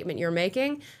and the statement you're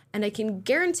making. And I can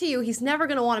guarantee you he's never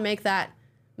going to want to make that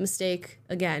mistake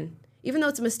again, even though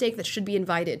it's a mistake that should be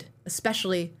invited,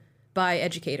 especially by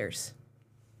educators.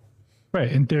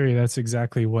 Right. In theory, that's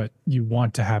exactly what you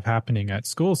want to have happening at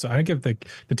school. So I give the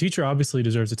teacher obviously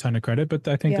deserves a ton of credit, but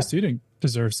I think the student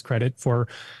deserves credit for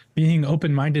being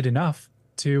open-minded enough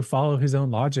to follow his own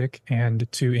logic and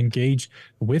to engage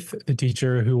with the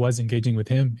teacher who was engaging with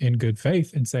him in good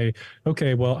faith and say,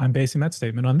 okay, well, I'm basing that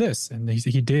statement on this. And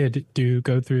he did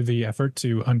go through the effort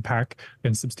to unpack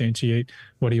and substantiate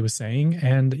what he was saying.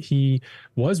 And he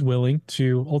was willing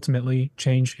to ultimately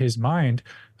change his mind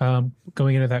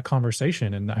going into that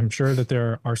conversation. And I'm sure that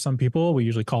there are some people, we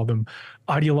usually call them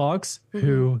ideologues,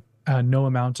 who no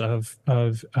amount of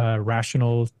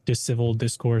rational civil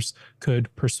discourse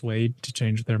could persuade to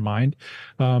change their mind.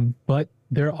 But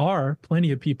there are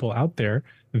plenty of people out there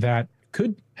that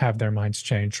could have their minds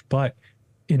changed. But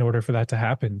in order for that to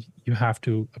happen, you have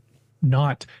to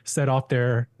not set off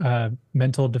their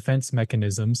mental defense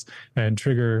mechanisms and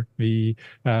trigger the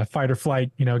fight or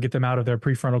flight, get them out of their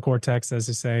prefrontal cortex, as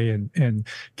they say, and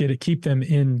keep them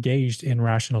engaged in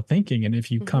rational thinking. And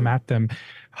if you come at them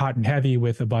hot and heavy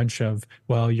with a bunch of,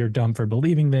 well, you're dumb for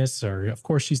believing this, or of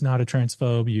course she's not a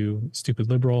transphobe, you stupid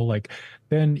liberal,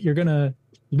 then you're going to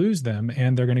lose them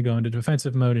and they're going to go into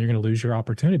defensive mode and you're going to lose your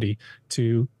opportunity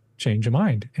to change a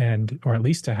mind, or at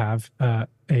least to have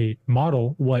a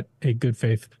model what a good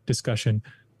faith discussion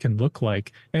can look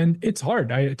like. And it's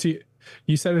hard.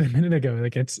 You said it a minute ago,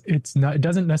 it's not, it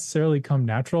doesn't necessarily come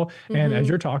natural. And as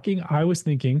you're talking, I was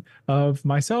thinking of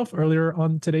myself earlier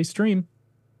on today's stream.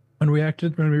 When we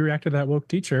reacted to that woke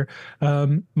teacher,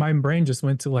 my brain just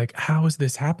went to how is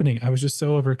this happening? I was just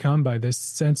so overcome by this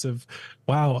sense of,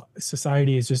 wow,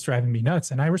 society is just driving me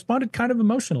nuts. And I responded kind of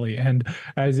emotionally. And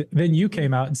then you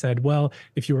came out and said, well,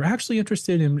 if you were actually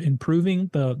interested in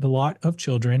improving the lot of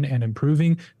children and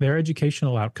improving their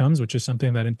educational outcomes, which is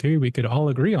something that in theory we could all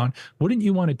agree on, wouldn't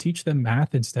you want to teach them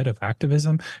math instead of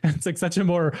activism? And it's such a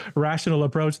more rational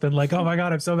approach than oh my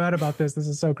God, I'm so mad about this. This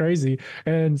is so crazy.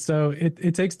 And so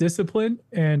it takes discipline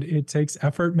and it takes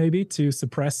effort maybe to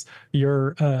suppress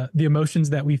the emotions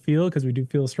that we feel, because we do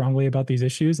feel strongly about these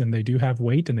issues and they do have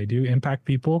weight and they do impact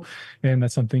people. And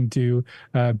that's something to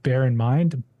bear in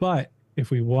mind. But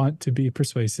if we want to be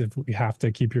persuasive, we have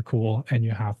to keep your cool and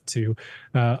you have to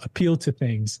appeal to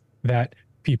things that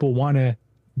people want to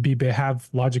have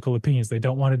logical opinions. They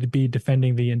don't want to be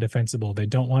defending the indefensible. They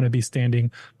don't want to be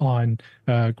standing on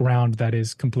ground that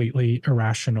is completely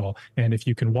irrational. And if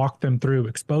you can walk them through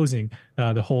exposing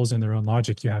the holes in their own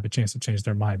logic, you have a chance to change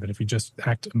their mind. But if you just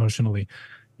act emotionally,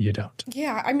 you don't.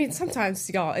 Yeah, I mean, sometimes,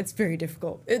 y'all, it's very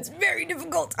difficult. It's very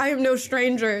difficult. I am no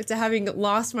stranger to having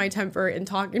lost my temper in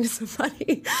talking to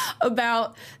somebody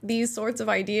about these sorts of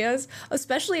ideas,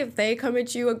 especially if they come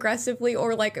at you aggressively,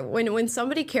 or when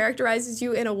somebody characterizes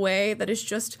you in a way that is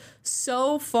just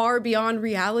so far beyond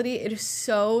reality. It is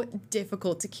so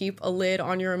difficult to keep a lid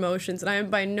on your emotions. And I am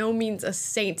by no means a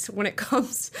saint when it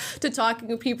comes to talking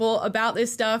to people about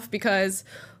this stuff, because,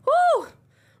 whoo,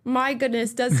 my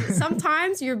goodness,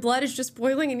 sometimes your blood is just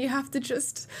boiling and you have to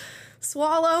just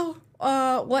swallow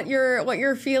what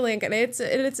you're feeling, and it's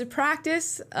a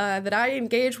practice that I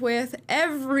engage with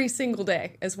every single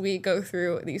day as we go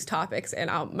through these topics. And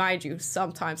I'll mind you,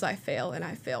 sometimes I fail, and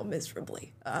I fail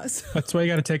miserably. So. That's why you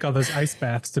got to take all those ice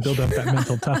baths to build up that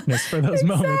mental toughness for those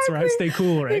moments, right? Stay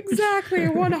cool, right? Exactly,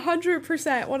 100%,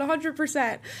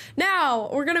 100%. Now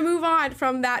we're gonna move on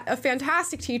from that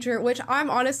fantastic teacher, which I'm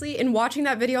honestly, in watching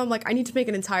that video, I'm like, I need to make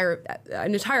an entire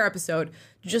episode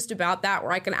just about that,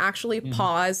 where I can actually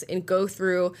pause and go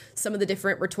through some of the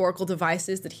different rhetorical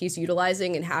devices that he's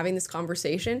utilizing in having this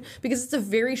conversation, because it's a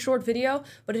very short video,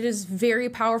 but it is very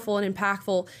powerful and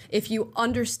impactful if you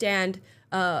understand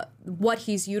what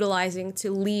he's utilizing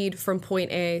to lead from point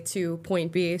A to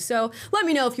point B. So let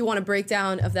me know if you want a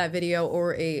breakdown of that video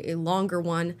or a longer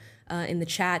one in the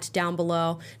chat down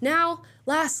below. Now,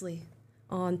 lastly,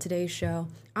 on today's show,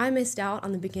 I missed out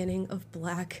on the beginning of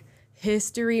Black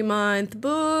History Month.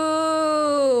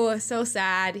 Boo! So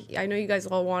sad. I know you guys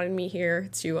all wanted me here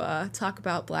to talk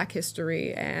about Black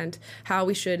history and how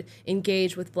we should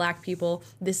engage with Black people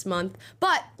this month.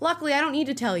 But luckily, I don't need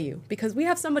to tell you, because we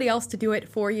have somebody else to do it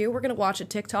for you. We're going to watch a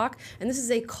TikTok, and this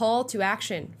is a call to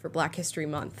action for Black History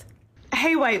Month.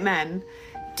 Hey, white men.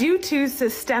 Due to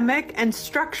systemic and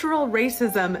structural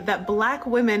racism that Black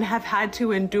women have had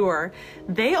to endure,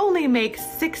 they only make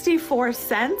 64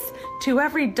 cents to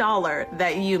every dollar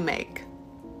that you make.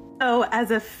 So,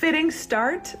 as a fitting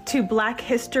start to Black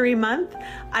History Month,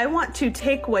 I want to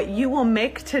take what you will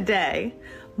make today,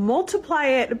 multiply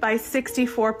it by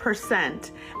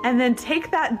 64%, and then take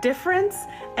that difference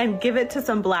and give it to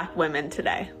some Black women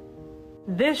today.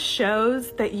 This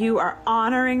shows that you are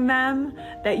honoring them,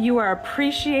 that you are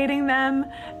appreciating them,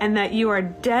 and that you are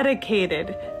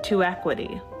dedicated to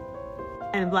equity.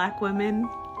 And Black women,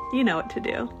 you know what to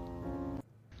do.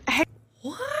 Hey.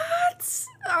 What?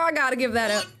 Oh, I gotta give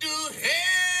that up.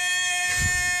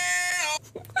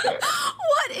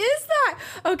 What is that?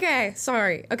 Okay,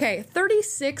 sorry. Okay,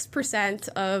 36%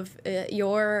 of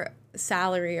your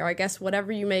salary, or I guess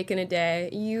whatever you make in a day,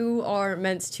 you are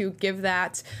meant to give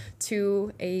that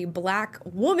to a Black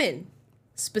woman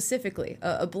specifically.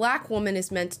 A Black woman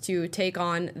is meant to take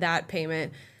on that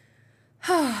payment.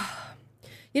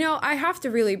 You know, I have to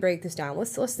really break this down.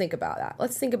 Let's think about that.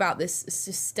 Let's think about this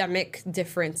systemic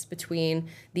difference between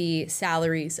the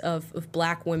salaries of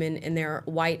Black women and their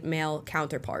white male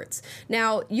counterparts.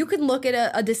 Now, you can look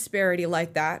at a disparity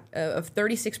like that of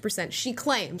 36%. She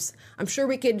claims, I'm sure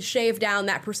we could shave down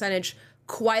that percentage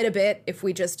quite a bit if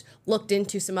we just looked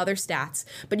into some other stats.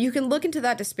 But you can look into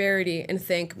that disparity and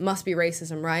think, must be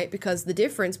racism, right? Because the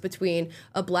difference between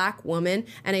a Black woman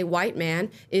and a white man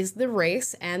is the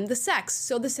race and the sex.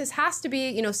 So this has to be,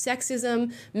 you know,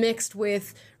 sexism mixed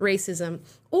with racism.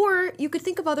 Or you could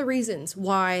think of other reasons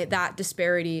why that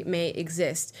disparity may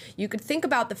exist. You could think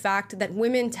about the fact that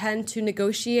women tend to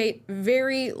negotiate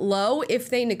very low, if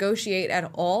they negotiate at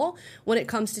all, when it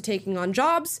comes to taking on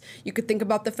jobs. You could think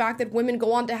about the fact that women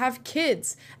go on to have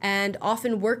kids and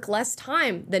often work less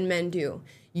time than men do.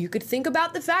 You could think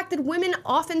about the fact that women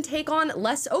often take on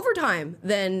less overtime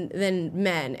than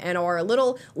men and are a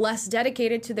little less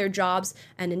dedicated to their jobs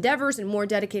and endeavors and more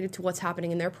dedicated to what's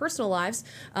happening in their personal lives,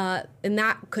 and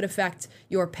that could affect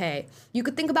your pay. You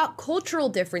could think about cultural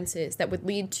differences that would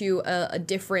lead to a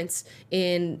difference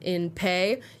in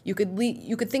pay. You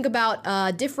could think about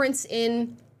a difference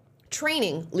in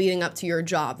training leading up to your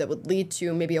job that would lead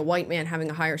to maybe a white man having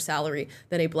a higher salary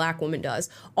than a Black woman does.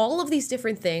 All of these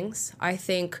different things, I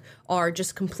think, are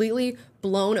just completely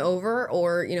blown over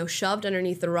or, you know, shoved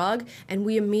underneath the rug, and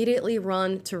we immediately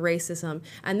run to racism.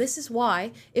 And this is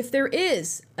why, if there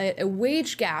is a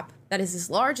wage gap that is as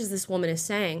large as this woman is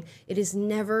saying, it is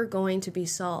never going to be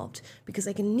solved, because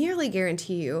I can nearly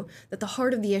guarantee you that the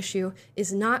heart of the issue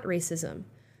is not racism.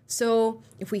 So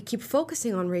if we keep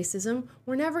focusing on racism,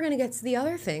 we're never going to get to the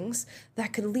other things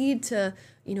that could lead to,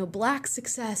 you know, Black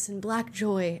success and Black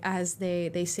joy, as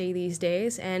they say these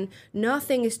days. And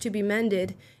nothing is to be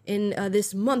mended in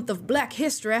this month of Black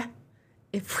history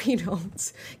if we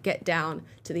don't get down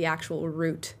to the actual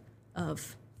root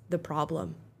of the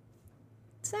problem.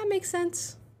 Does that make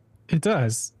sense? It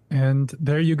does. And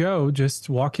there you go, just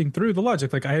walking through the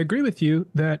logic. Like, I agree with you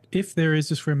that if there is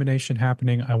discrimination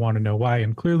happening, I want to know why.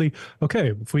 And clearly,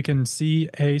 okay, if we can see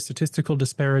a statistical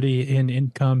disparity in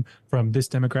income from this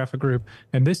demographic group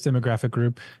and this demographic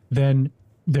group, then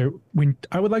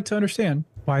I would like to understand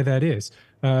why that is.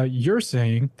 You're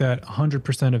saying that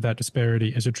 100% of that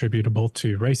disparity is attributable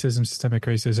to racism, systemic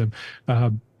racism.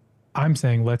 I'm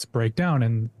saying let's break down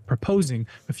and proposing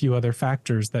a few other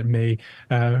factors that may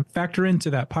factor into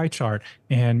that pie chart.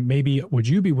 And maybe would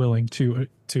you be willing to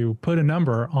put a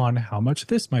number on how much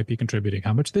this might be contributing,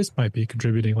 how much this might be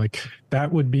contributing? Like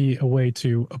that would be a way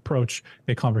to approach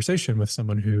a conversation with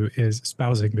someone who is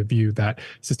espousing the view that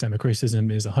systemic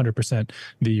racism is 100%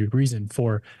 the reason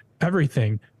for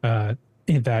everything,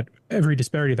 in that every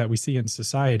disparity that we see in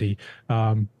society.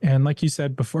 And like you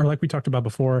said before, like we talked about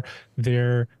before,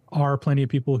 there are plenty of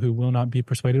people who will not be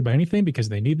persuaded by anything because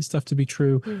they need the stuff to be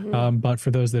true. But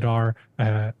for those that are,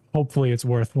 hopefully it's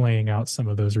worth laying out some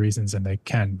of those reasons and they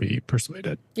can be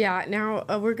persuaded. Yeah. Now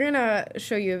we're going to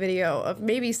show you a video of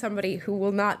maybe somebody who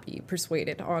will not be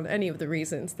persuaded on any of the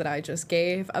reasons that I just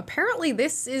gave. Apparently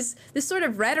this sort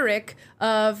of rhetoric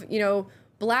of,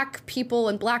 Black people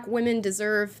and Black women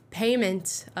deserve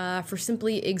payment for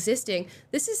simply existing.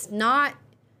 This is not,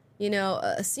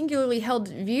 a singularly held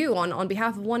view on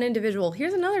behalf of one individual.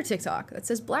 Here's another TikTok that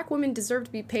says Black women deserve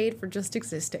to be paid for just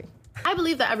existing. I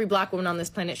believe that every Black woman on this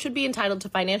planet should be entitled to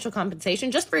financial compensation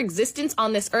just for existence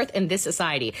on this earth and this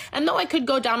society. And though I could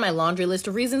go down my laundry list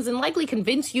of reasons and likely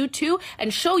convince you to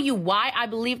and show you why I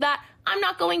believe that, I'm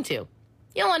not going to.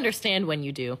 You'll understand when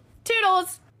you do.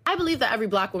 Toodles! I believe that every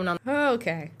Black woman on...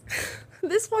 Okay.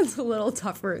 This one's a little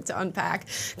tougher to unpack,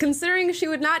 considering she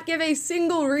would not give a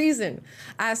single reason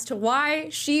as to why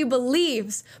she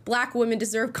believes Black women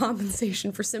deserve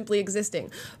compensation for simply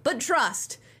existing. But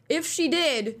trust, if she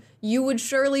did, you would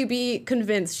surely be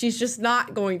convinced. She's just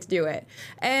not going to do it.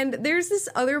 And there's this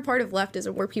other part of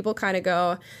leftism where people kind of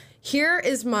go,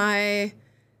 here's my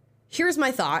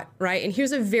thought, right? And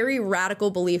here's a very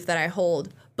radical belief that I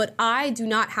hold. But I do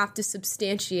not have to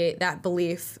substantiate that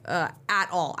belief at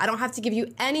all. I don't have to give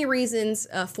you any reasons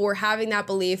for having that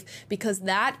belief because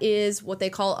that is what they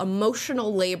call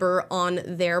emotional labor on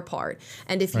their part.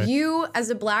 And if you,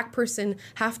 as a Black person,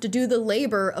 have to do the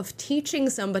labor of teaching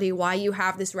somebody why you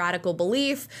have this radical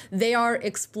belief, they are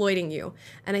exploiting you.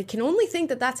 And I can only think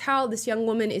that that's how this young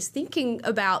woman is thinking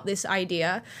about this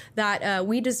idea that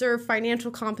we deserve financial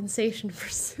compensation for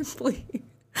simply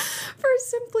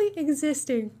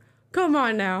existing. Come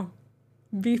on now.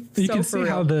 You can see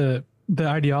how the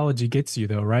ideology gets you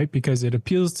though, right? Because it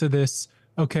appeals to this,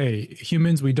 okay,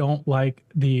 humans, we don't like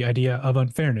the idea of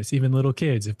unfairness, even little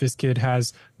kids. If this kid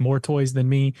has more toys than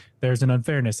me, there's an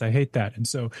unfairness. I hate that. And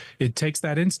so it takes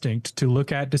that instinct to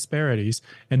look at disparities,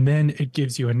 and then it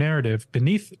gives you a narrative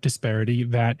beneath disparity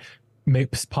that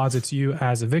posits you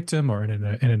as a victim or in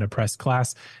an oppressed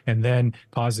class, and then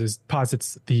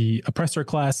posits the oppressor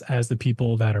class as the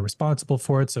people that are responsible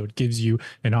for it. So it gives you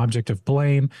an object of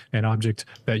blame, an object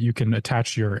that you can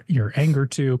attach your anger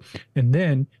to. And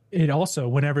then it also,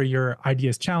 whenever your idea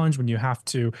is challenged, when you have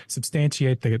to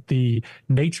substantiate the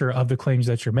nature of the claims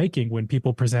that you're making, when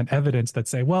people present evidence that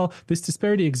say, well, this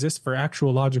disparity exists for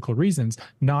actual logical reasons,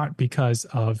 not because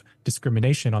of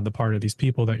discrimination on the part of these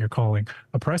people that you're calling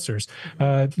oppressors,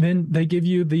 then they give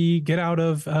you the get out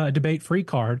of debate free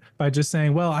card by just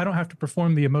saying, well, I don't have to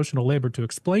perform the emotional labor to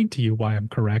explain to you why I'm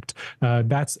correct.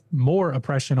 That's more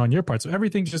oppression on your part. So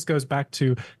everything just goes back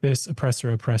to this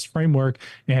oppressor-oppressed framework,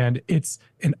 and it's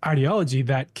an ideology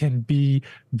that can be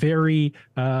very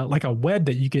like a web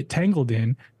that you get tangled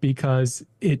in because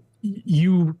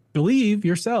you believe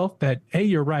yourself that, A,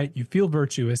 you're right, you feel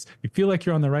virtuous, you feel like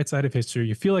you're on the right side of history,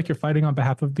 you feel like you're fighting on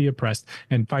behalf of the oppressed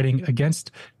and fighting against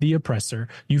the oppressor,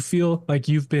 you feel like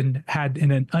you've had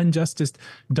an injustice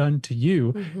done to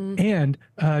you, and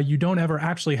you don't ever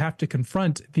actually have to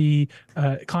confront the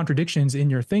contradictions in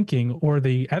your thinking or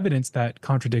the evidence that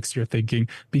contradicts your thinking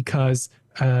because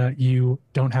you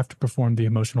don't have to perform the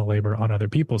emotional labor on other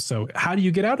people. So how do you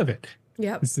get out of it?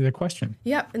 Yep. This is the question.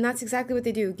 Yep. And that's exactly what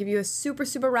they do. Give you a super,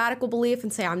 super radical belief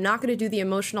and say, I'm not going to do the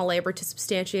emotional labor to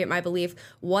substantiate my belief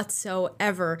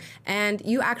whatsoever. And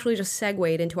you actually just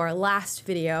segued into our last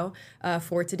video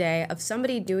for today of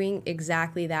somebody doing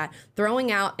exactly that,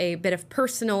 throwing out a bit of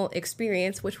personal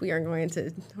experience, which we're going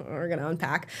to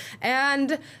unpack,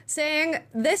 and saying,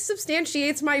 this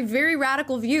substantiates my very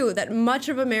radical view that much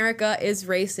of America is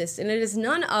racist. And it is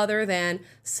none other than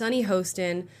Sunny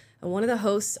Hostin, one of the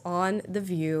hosts on The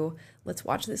View. Let's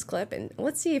watch this clip and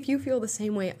let's see if you feel the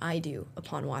same way I do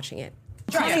upon watching it.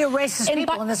 plenty of racist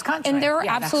people in this country. And there are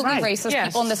Yeah, that's absolutely right. racist Yes.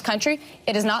 people in this country.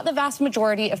 It is not the vast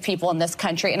majority of people in this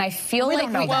country. And I feel We like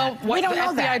don't know that. What We don't the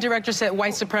know FBI that. director said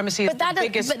white supremacy is But that the does-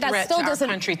 biggest but that threat still to our doesn't-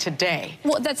 country today.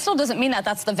 Well, that still doesn't mean that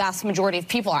that's the vast majority of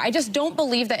people are. I just don't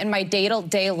believe that in my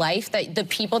day-to-day life that the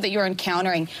people that you're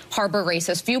encountering harbor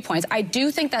racist viewpoints. I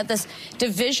do think that this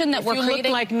division that If we're you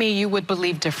creating... look like me, you would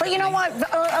believe But differently. you know what,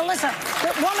 Alyssa,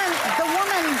 the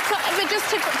woman. So, but just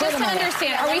to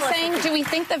understand, are we saying, do we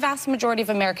think the vast majority of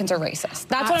Americans are racist?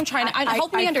 That's what I'm trying to...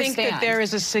 help me I understand. think that there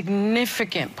is a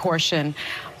significant portion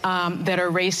that are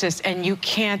racist, and you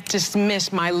can't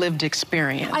dismiss my lived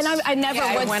experience. And I never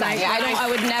would say. I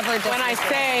would never dismiss When I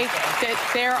say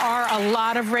that there are a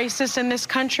lot of racists in this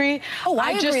country,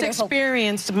 I just agree.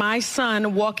 experienced my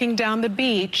son walking down the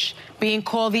beach being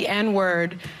called the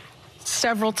N-word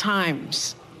several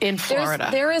times in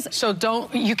Florida.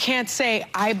 You can't say,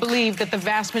 I believe that the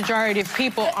vast majority of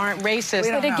people aren't racist.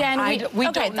 But again, we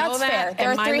okay, don't know that's that. fair.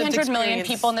 There and are my lived 300 million experience-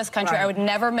 people in this country. I would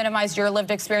never minimize your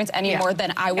lived experience any more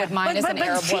than I would mine as an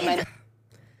Arab woman.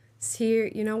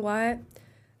 See, you know what?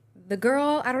 The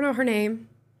girl, I don't know her name,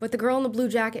 but the girl in the blue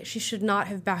jacket, she should not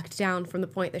have backed down from the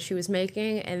point that she was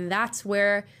making, and that's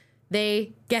where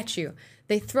they get you.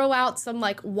 They throw out some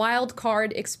like wild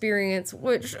card experience,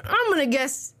 which I'm gonna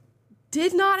guess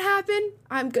did not happen.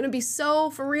 I'm gonna be so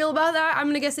for real about that. I'm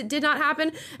gonna guess it did not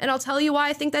happen, and I'll tell you why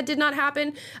I think that did not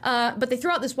happen. But they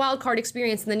throw out this wild card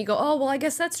experience, and then you go, oh, well, I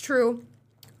guess that's true.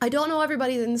 I don't know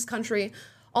everybody in this country,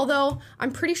 although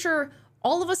I'm pretty sure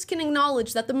all of us can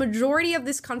acknowledge that the majority of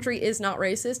this country is not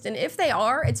racist, and if they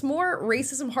are, it's more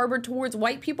racism harbored towards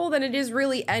white people than it is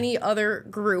really any other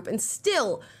group. And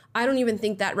still, I don't even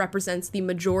think that represents the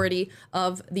majority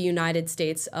of the United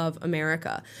States of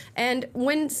America. And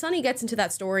when Sunny gets into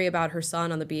that story about her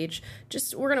son on the beach,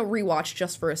 we're gonna rewatch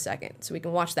just for a second so we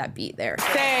can watch that beat there.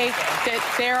 Say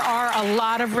that there are a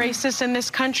lot of racists in this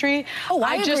country.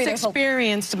 I just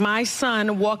experienced my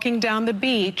son walking down the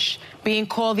beach being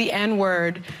called the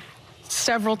N-word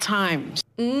several times.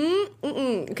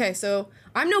 Okay, so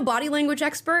I'm no body language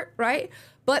expert, right?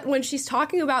 But when she's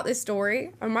talking about this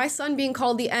story, of my son being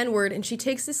called the N-word, and she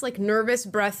takes this like nervous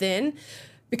breath in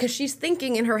because she's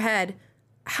thinking in her head,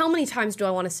 how many times do I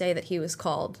want to say that he was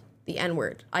called the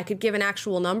N-word? I could give an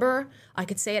actual number. I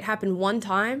could say it happened one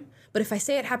time. But if I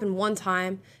say it happened one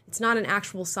time, it's not an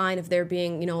actual sign of there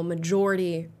being, a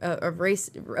majority of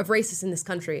racists in this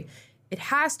country. It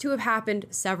has to have happened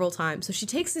several times. So she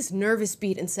takes this nervous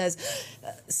beat and says,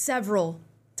 several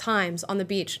times on the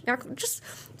beach. Now,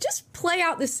 just play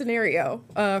out this scenario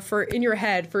for in your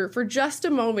head for just a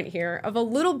moment here of a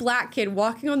little black kid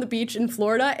walking on the beach in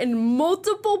Florida and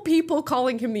multiple people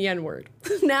calling him the N-word.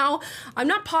 Now, I'm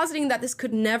not positing that this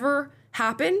could never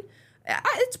happen.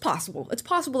 It's possible. It's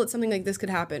possible that something like this could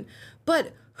happen.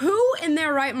 But who in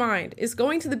their right mind is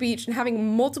going to the beach and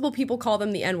having multiple people call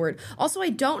them the N-word? Also, I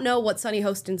don't know what Sunny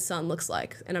Hostin's son looks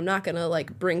like, and I'm not gonna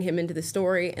bring him into the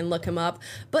story and look him up.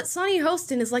 But Sunny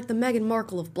Hostin is like the Meghan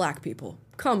Markle of black people.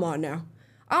 Come on now.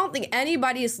 I don't think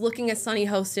anybody is looking at Sunny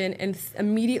Hostin and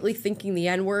immediately thinking the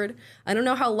N-word. I don't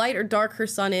know how light or dark her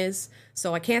son is,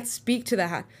 so I can't speak to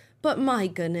that. But my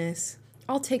goodness,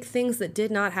 I'll take things that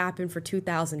did not happen for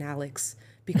 2,000, Alex,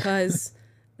 because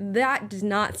that does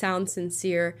not sound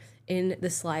sincere in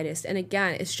the slightest. And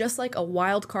again, it's just like a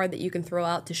wild card that you can throw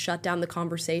out to shut down the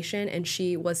conversation, and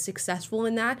she was successful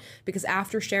in that because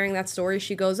after sharing that story,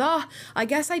 she goes, I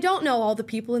guess I don't know all the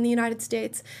people in the United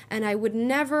States, and I would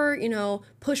never,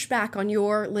 push back on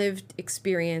your lived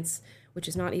experience, which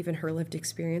is not even her lived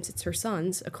experience, it's her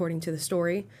son's, according to the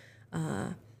story.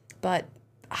 But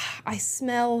I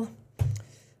smell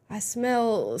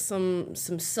some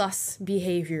sus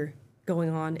behavior going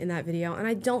on in that video, and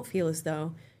I don't feel as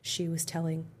though she was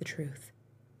telling the truth.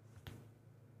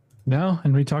 No,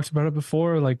 and we talked about it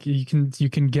before. You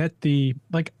can get the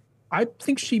I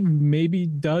think she maybe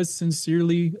does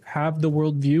sincerely have the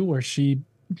worldview where she,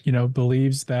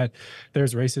 believes that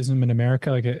there's racism in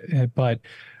America. But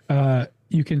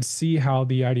you can see how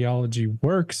the ideology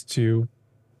works to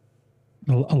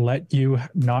let you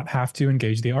not have to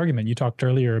engage the argument. You talked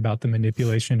earlier about the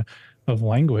manipulation of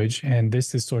language, and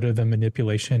this is sort of the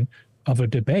manipulation of a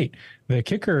debate. The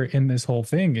kicker in this whole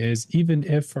thing is even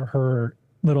if her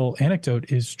little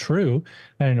anecdote is true,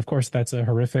 and of course that's a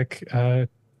horrific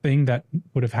thing that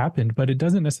would have happened, but it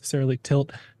doesn't necessarily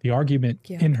tilt the argument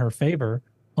in her favor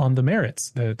on the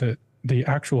merits. The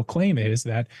actual claim is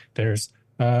that there's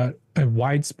a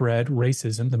widespread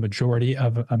racism. The majority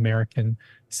of American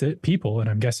people, and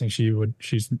I'm guessing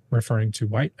she's referring to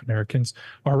white Americans,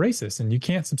 are racist. And you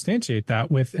can't substantiate that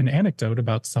with an anecdote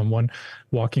about someone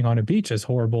walking on a beach, as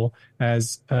horrible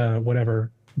as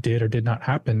whatever did or did not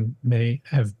happen may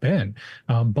have been.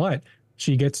 But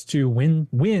she gets to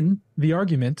win the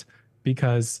argument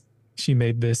because she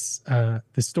made this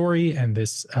story and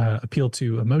this appeal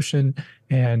to emotion,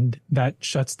 and that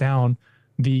shuts down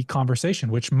the conversation,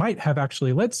 which might have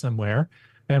actually led somewhere.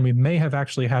 And we may have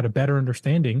actually had a better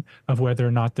understanding of whether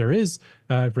or not there is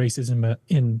racism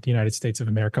in the United States of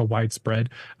America, widespread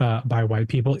by white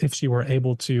people, if she were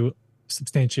able to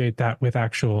substantiate that with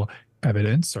actual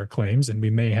evidence or claims. And we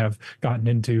may have gotten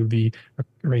into the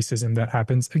racism that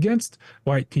happens against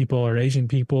white people or Asian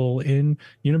people in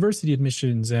university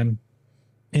admissions and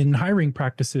in hiring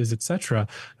practices, etc.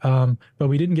 But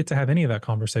we didn't get to have any of that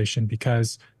conversation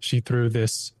because she threw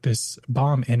this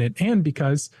bomb in it, and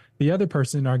because the other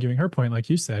person arguing her point, like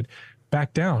you said,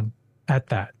 backed down at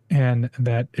that. And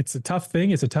that it's a tough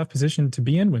thing. It's a tough position to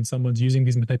be in when someone's using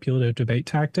these manipulative debate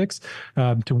tactics,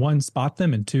 to one, spot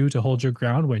them, and two, to hold your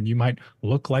ground when you might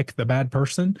look like the bad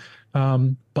person.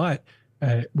 But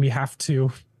we have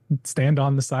to stand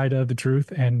on the side of the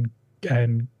truth and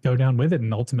go down with it,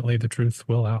 and ultimately the truth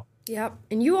will out. Yep.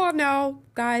 And you all know,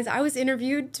 guys, I was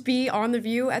interviewed to be on The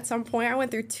View at some point. I went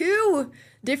through 2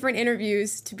 different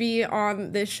interviews to be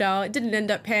on this show. It didn't end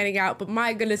up panning out, but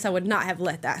my goodness, I would not have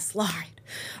let that slide.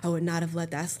 I would not have let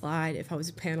that slide if I was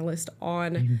a panelist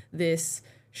on this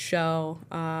show.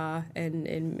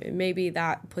 And maybe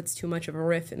that puts too much of a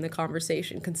riff in the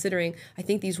conversation, considering I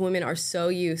think these women are so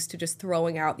used to just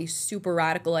throwing out these super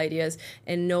radical ideas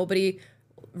and nobody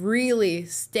really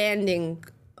standing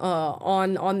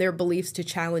on their beliefs to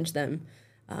challenge them.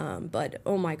 But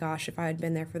oh my gosh, if I had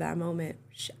been there for that moment,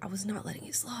 I was not letting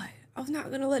it slide. I was not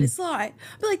going to let it slide.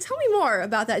 But like, tell me more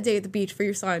about that day at the beach for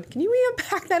your son. Can you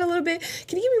unpack that a little bit?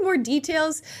 Can you give me more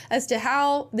details as to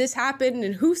how this happened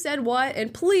and who said what?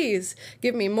 And please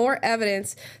give me more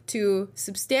evidence to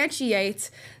substantiate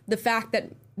the fact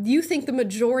that you think the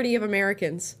majority of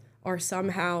Americans are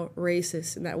somehow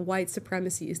racist and that white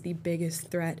supremacy is the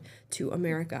biggest threat to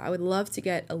America. I would love to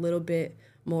get a little bit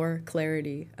more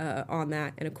clarity on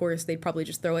that. And of course, they'd probably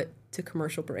just throw it to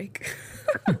commercial break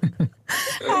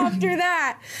after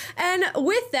that. And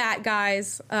with that,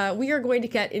 guys, we are going to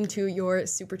get into your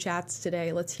super chats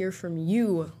today. Let's hear from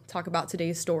you. Talk about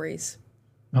today's stories.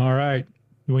 All right.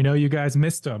 We know you guys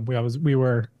missed them. We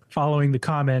were following the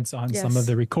comments on some of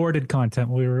the recorded content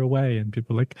while we were away, and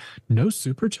people were like, no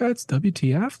super chats,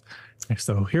 WTF? And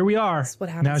so here we are. That's what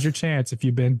happens. Now's your chance if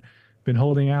you've been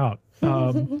holding out.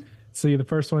 So the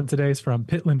first one today is from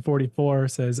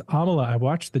Pitlin44, says, Amala, I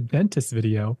watched the dentist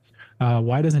video.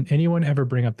 Why doesn't anyone ever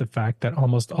bring up the fact that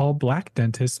almost all black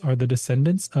dentists are the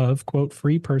descendants of, quote,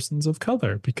 free persons of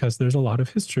color? Because there's a lot of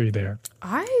history there.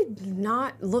 I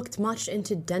not looked much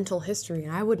into dental history,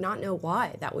 and I would not know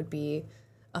why that would be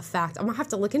a fact. I'm gonna have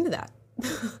to look into that.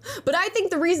 But I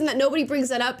think the reason that nobody brings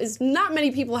that up is not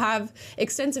many people have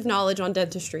extensive knowledge on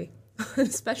dentistry,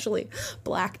 especially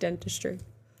black dentistry.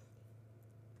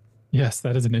 Yes,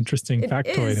 that is an interesting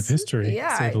factoid of history,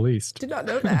 to say the least. Did not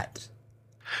know that.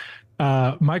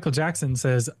 Michael Jackson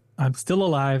says, I'm still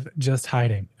alive, just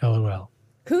hiding, LOL.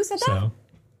 Who said that?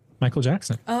 Michael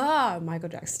Jackson. Michael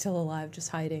Jackson, still alive, just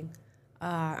hiding.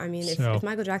 I mean, if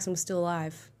Michael Jackson was still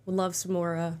alive, would love some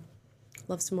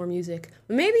more music.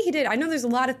 But maybe he did. I know there's a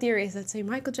lot of theories that say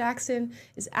Michael Jackson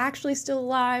is actually still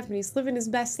alive and he's living his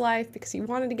best life because he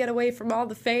wanted to get away from all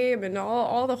the fame and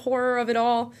all the horror of it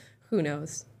all. Who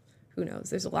knows? Who knows?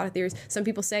 There's a lot of theories. Some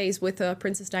people say he's with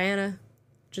Princess Diana,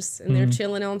 just in there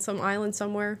chilling on some island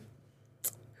somewhere.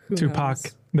 Who Tupac,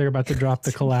 knows? They're about to drop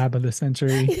the collab of the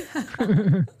century.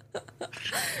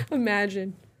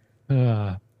 Imagine.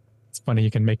 It's funny,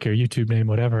 you can make your YouTube name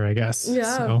whatever, I guess.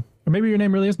 Yeah. So, or maybe your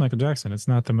name really is Michael Jackson. It's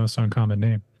not the most uncommon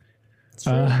name.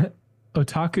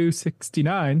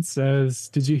 Otaku69 says,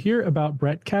 did you hear about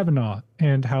Brett Kavanaugh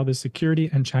and how the security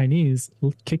and Chinese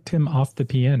kicked him off the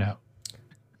piano?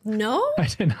 No? I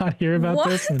did not hear about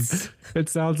this. And it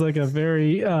sounds like a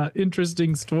very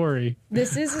interesting story.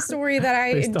 This is a story that I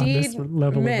indeed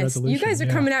missed. You guys are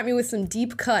coming at me with some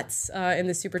deep cuts in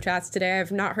the super chats today. I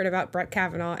have not heard about Brett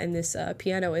Kavanaugh and this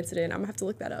piano incident. I'm going to have to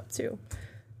look that up too.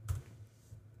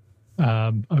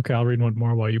 Okay, I'll read one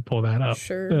more while you pull that up.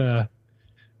 Sure.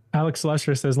 Alex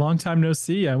Lusher says, long time no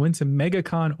see. I went to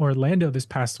MegaCon Orlando this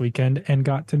past weekend and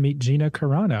got to meet Gina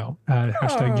Carano.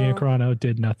 Hashtag Gina Carano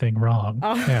did nothing wrong.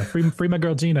 Yeah, free my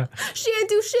girl Gina. She didn't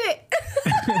do shit.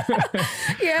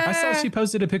 Yeah. I saw she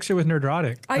posted a picture with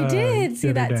Nerdrotic. I did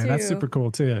see that too. That's super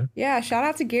cool too. Yeah, shout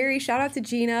out to Gary, shout out to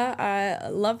Gina. I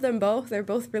love them both. They're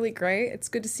both really great. It's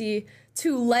good to see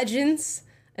two legends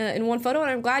in one photo,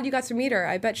 and I'm glad you got to meet her.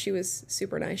 I bet she was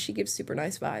super nice. She gives super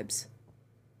nice vibes.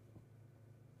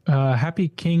 Happy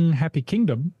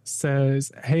Kingdom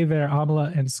says, "Hey there,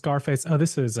 Amala and Scarface." Oh,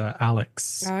 this is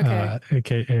Alex,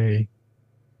 aka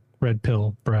Red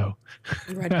Pill Bro.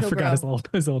 Red I Pill forgot Bro.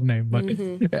 his old name, but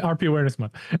RP Awareness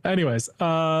Month. Anyways,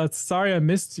 sorry I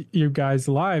missed you guys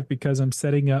live because I'm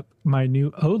setting up my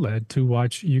new OLED to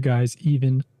watch you guys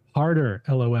even harder.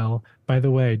 LOL. By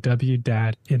the way, W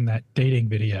Dad in that dating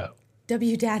video.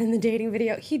 W Dad in the dating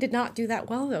video. He did not do that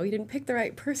well, though. He didn't pick the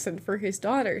right person for his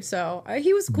daughter. So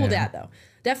he was a cool dad, though.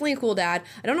 Definitely a cool dad.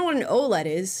 I don't know what an OLED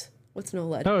is. What's an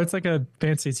OLED? Oh, it's like a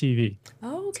fancy TV.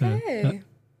 Okay.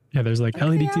 Yeah, there's like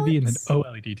LED TV and then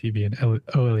OLED TV, and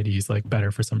OLED is like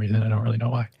better for some reason. I don't really know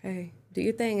why. Hey, do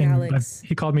your thing, Alex.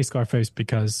 He called me Scarface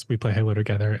because we play Halo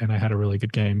together and I had a really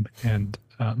good game and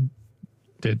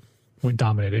we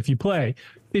dominated. If you play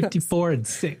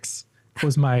 54-6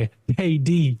 was my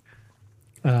KD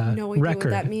no idea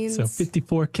record. What that means. So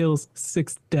 54 kills,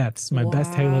 6 deaths. My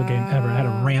best Halo game ever. I had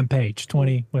a rampage,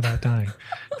 20 without dying,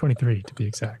 23 to be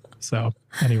exact. So,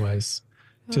 anyways,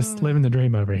 just living the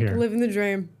dream over here. Living the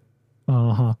dream.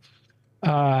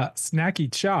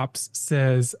 Snacky Chops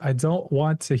says, "I don't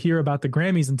want to hear about the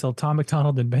Grammys until Tom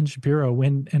McDonald and Ben Shapiro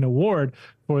win an award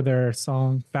for their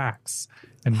song Facts.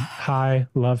 And hi,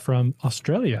 love from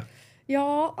Australia."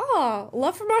 Y'all,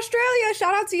 love from Australia.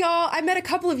 Shout out to y'all. I met a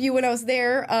couple of you when I was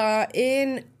there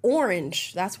in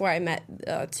Orange. That's where I met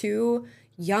two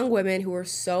young women who were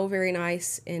so very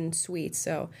nice and sweet.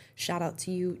 So shout out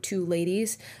to you two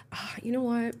ladies. You know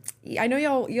what? I know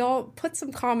y'all put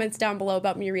some comments down below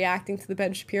about me reacting to the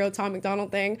Ben Shapiro, Tom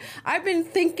McDonald thing. I've been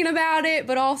thinking about it,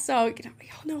 but also,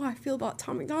 y'all know how I feel about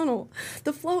Tom McDonald.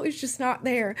 The flow is just not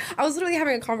there. I was literally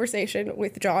having a conversation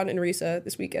with John and Risa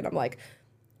this weekend. I'm like,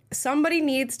 somebody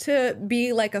needs to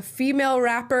be like a female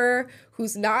rapper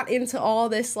who's not into all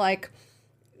this like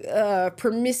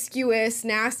promiscuous,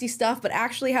 nasty stuff, but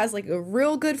actually has like a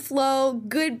real good flow,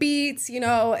 good beats,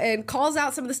 and calls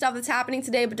out some of the stuff that's happening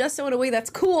today, but does so in a way that's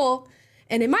cool.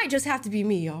 And it might just have to be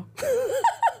me, y'all.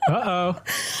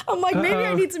 I'm like, maybe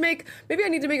I need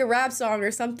to make a rap song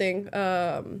or something.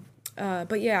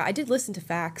 But yeah, I did listen to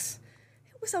Facts.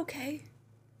 It was okay.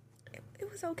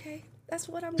 It was okay. That's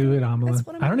what I'm Do it,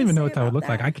 Amala. I don't even know what that would look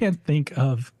like. I can't think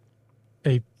of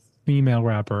a female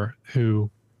rapper who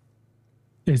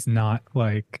is not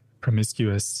like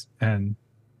promiscuous and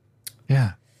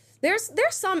There's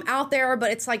some out there,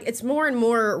 but it's more and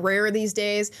more rare these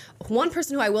days. One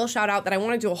person who I will shout out that I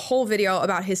want to do a whole video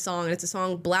about his song, and it's a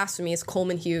song Blasphemy, is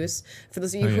Coleman Hughes. For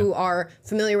those of you who are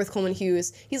familiar with Coleman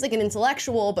Hughes, he's like an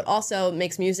intellectual, but also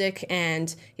makes music,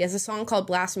 and he has a song called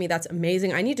Blasphemy that's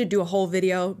amazing. I need to do a whole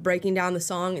video breaking down the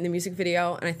song and the music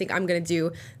video, and I think I'm going to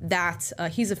do that.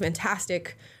 He's a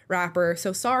fantastic rapper,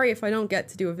 so sorry if I don't get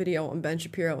to do a video on Ben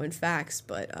Shapiro and Facts,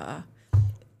 but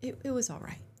it was all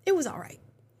right. It was all right.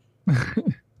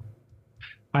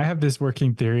 I have this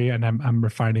working theory, and I'm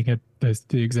refining it as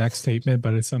the exact statement,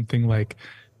 but it's something like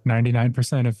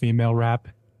 99% of female rap,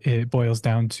 it boils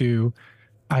down to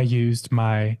I used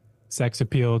my sex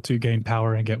appeal to gain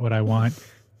power and get what I want,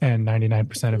 and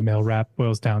 99% of male rap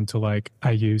boils down to like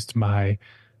I used my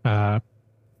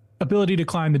ability to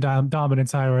climb the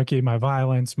dominance hierarchy, my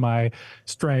violence, my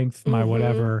strength, my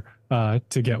whatever,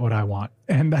 to get what I want.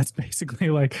 And that's basically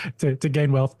like to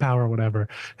gain wealth, power, whatever.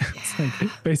 It's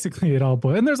like basically it all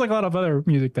boils. And there's like a lot of other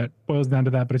music that boils down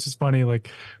to that, but it's just funny, like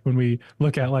when we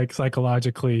look at like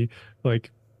psychologically,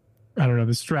 like, I don't know,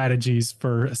 the strategies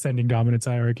for ascending dominance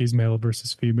hierarchies, male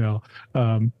versus female,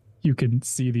 you can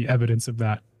see the evidence of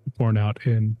that borne out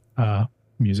in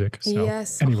music. So,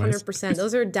 yes, anyways. 100%.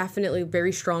 Those are definitely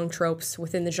very strong tropes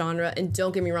within the genre. And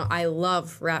don't get me wrong, I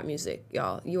love rap music,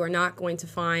 y'all. You are not going to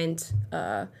find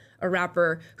a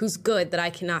rapper who's good that I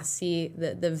cannot see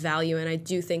the value in. I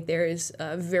do think there is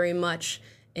very much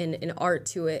an art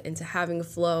to it, and to having a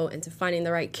flow, and to finding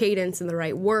the right cadence and the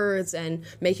right words, and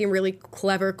making really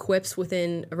clever quips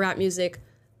within rap music.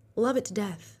 Love it to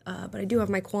death. But I do have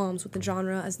my qualms with the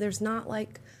genre, as there's not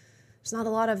a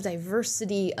lot of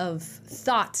diversity of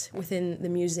thought within the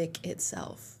music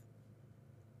itself.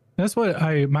 That's what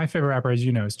my favorite rapper, as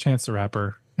you know, is Chance the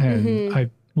Rapper. And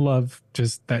love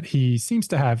just that he seems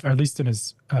to have, or at least in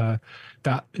his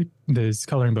this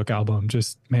coloring book album,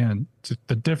 just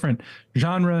the different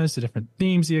genres, the different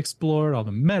themes he explored, all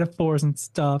the metaphors and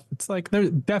stuff. It's like there's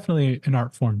definitely an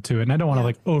art form to it. And I don't want to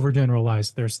like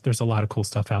overgeneralize. There's a lot of cool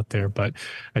stuff out there, but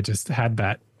I just had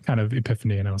that kind of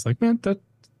epiphany, and I was like, man, that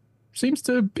seems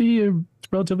to be a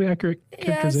relatively accurate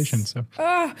characterization. Yes. So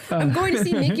I'm going to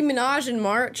see Nicki Minaj in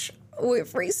March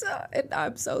with Risa, and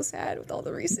I'm so sad with all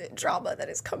the recent drama that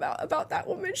has come out about that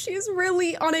woman. She's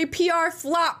really on a PR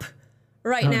flop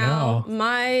right now. No.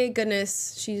 My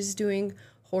goodness, she's doing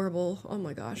horrible. Oh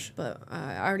my gosh, but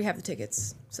I already have the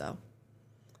tickets, so.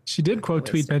 She did quote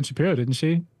tweet Ben Shapiro, didn't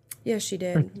she? Yes, she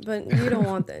did, but you don't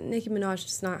want that. Nicki Minaj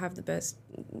does not have the best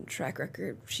track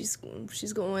record. She's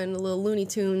going a little Looney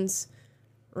Tunes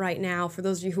right now, for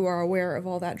those of you who are aware of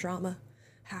all that drama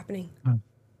happening.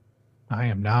 I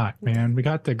am not, man. We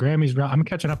got the Grammys. I'm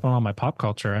catching up on all my pop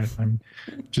culture. I'm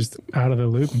just out of the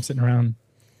loop. I'm sitting around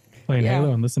playing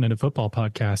Halo and listening to football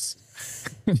podcasts.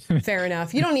 Fair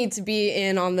enough. You don't need to be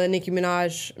in on the Nicki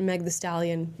Minaj, Meg Thee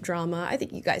Stallion drama. I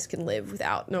think you guys can live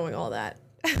without knowing all that.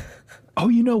 Oh,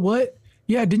 you know what?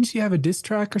 Yeah, didn't she have a diss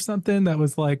track or something that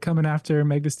was like coming after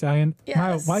Meg Thee Stallion? Yes.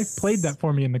 My wife played that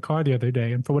for me in the car the other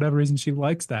day, and for whatever reason, she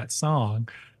likes that song.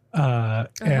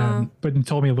 But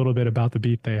told me a little bit about the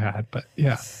beat they had. But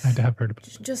yeah, I have heard about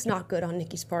it. Just not good on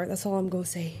Nicki's part. That's all I'm going to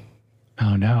say.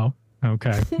 Oh, no.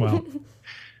 Okay. Well,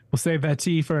 we'll save that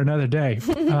tea for another day.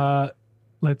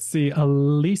 Let's see.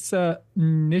 Elisa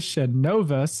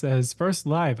Nishanova says, first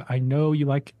live, I know you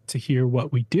like to hear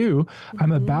what we do.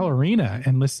 I'm a ballerina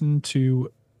and listen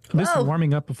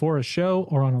warming up before a show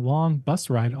or on a long bus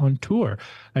ride on tour.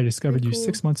 I discovered you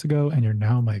 6 months ago, and you're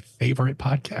now my favorite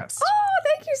podcast. Oh,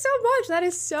 thank you so much. That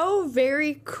is so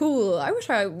very cool. I wish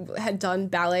I had done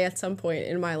ballet at some point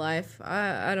in my life.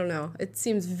 I don't know. It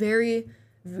seems very,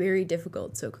 very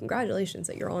difficult. So congratulations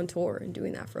that you're on tour and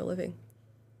doing that for a living.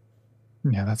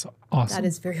 Yeah, that's awesome. That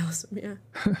is very awesome,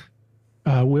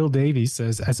 yeah. Will Davies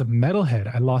says, as a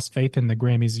metalhead, I lost faith in the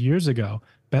Grammys years ago.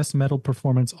 Best metal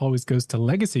performance always goes to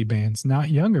legacy bands, not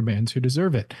younger bands who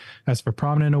deserve it. As for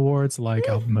prominent awards like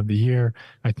Album of the Year,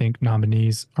 I think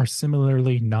nominees are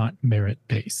similarly not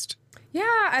merit-based.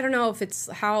 Yeah, I don't know if it's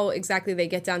how exactly they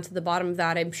get down to the bottom of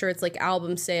that. I'm sure it's like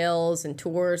album sales and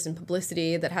tours and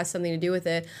publicity that has something to do with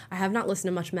it. I have not listened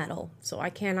to much metal, so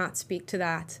I cannot speak to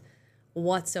that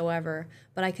whatsoever,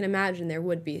 but I can imagine there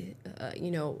would be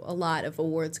a lot of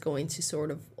awards going to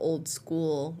sort of old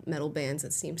school metal bands.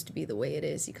 That seems to be the way it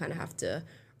is. You kind of have to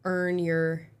earn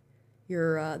your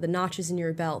the notches in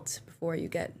your belt before you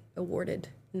get awarded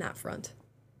in that front.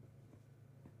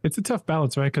 It's a tough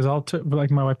balance, right? Because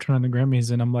like my wife turned on the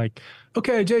Grammys and I'm like,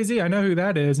 okay, Jay-Z, I know who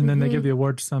that is, and then they give the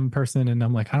award to some person and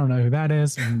I'm like, I don't know who that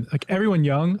is, and like everyone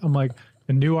young, I'm like,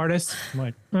 a new artist, I'm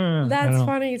like, that's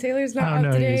funny. Taylor's not up to date.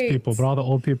 I don't know these people, but all the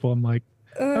old people, I'm like,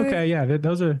 okay, yeah,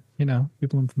 those are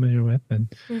people I'm familiar with, and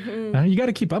you got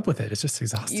to keep up with it. It's just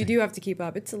exhausting. You do have to keep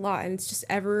up. It's a lot, and it's just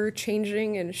ever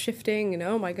changing and shifting, and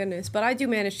oh my goodness. But I do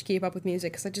manage to keep up with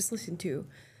music because I just listen to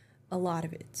a lot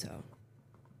of it. So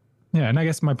yeah, and I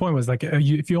guess my point was like,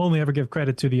 if you only ever give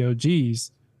credit to the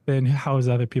OGs, then how is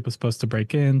other people supposed to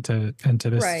break into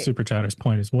this Super Chatter's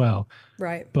point as well?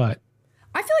 Right. But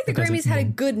I feel like the Grammys had a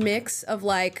good mix of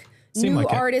like new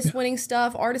artists winning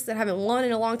stuff, artists that haven't won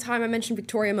in a long time. I mentioned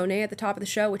Victoria Monet at the top of the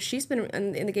show, which she's been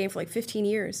in the game for like 15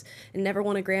 years and never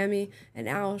won a Grammy. And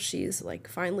now she's like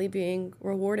finally being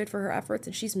rewarded for her efforts,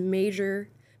 and she's majorly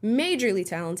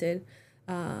talented.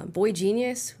 Boy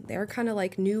Genius, they're kind of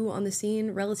like new on the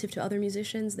scene relative to other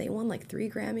musicians. They won like 3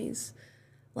 Grammys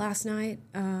last night.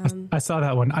 I saw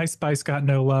that one. Ice Spice got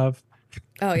no love.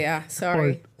 Oh yeah,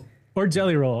 sorry. Or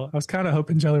Jelly Roll. I was kind of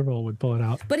hoping Jelly Roll would pull it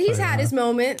out. But he's had his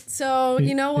moment, so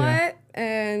you know what? Yeah.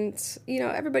 And,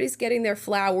 everybody's getting their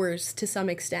flowers to some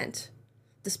extent,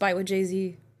 despite what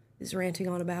Jay-Z is ranting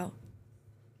on about.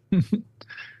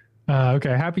 Okay,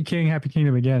 Happy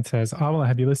Kingdom again says, Avala,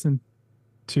 have you listened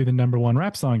to the #1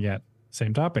 rap song yet?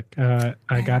 Same topic. I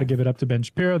got to give it up to Ben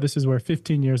Shapiro. This is where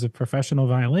 15 years of professional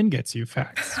violin gets you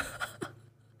facts.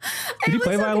 Did he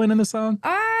play violin in the song?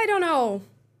 I don't know.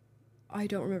 I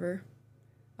don't remember,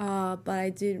 but I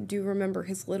do remember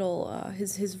his little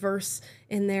his verse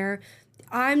in there.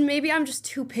 I'm just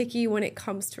too picky when it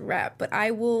comes to rap, but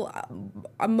I will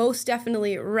most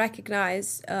definitely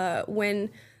recognize when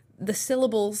the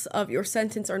syllables of your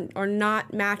sentence are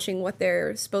not matching what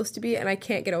they're supposed to be, and I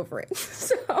can't get over it.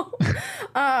 So,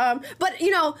 but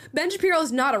you know, Ben Shapiro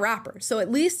is not a rapper, so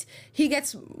at least he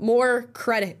gets more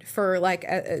credit for like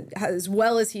as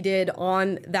well as he did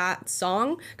on that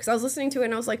song. Because I was listening to it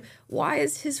and I was like, why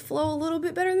is his flow a little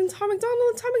bit better than Tom McDonald?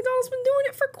 And Tom McDonald's been doing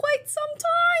it for quite some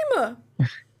time.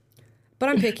 But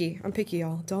I'm picky. I'm picky,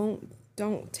 y'all.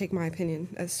 Don't take my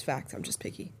opinion as fact. I'm just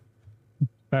picky.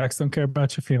 Facts don't care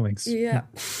about your feelings. Yeah.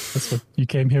 That's what you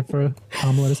came here for.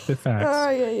 Let us spit facts. Oh,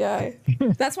 yeah.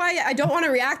 That's why I don't want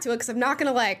to react to it, because I'm not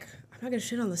going to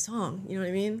shit on the song. You know what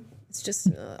I mean? It's just,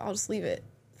 I'll just leave it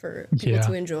for people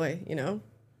to enjoy, you know?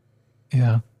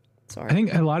 Yeah. Sorry. I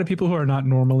think a lot of people who are not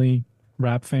normally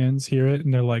rap fans hear it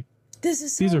and they're like,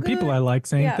 these are good. people I like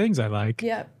saying things I like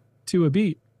to a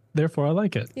beat. Therefore, I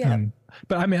like it. Yeah.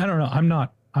 But I mean, I don't know.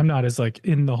 I'm not as like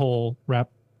in the whole rap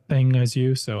thing as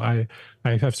you. So I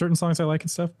have certain songs I like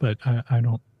and stuff, but I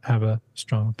don't have a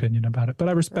strong opinion about it. But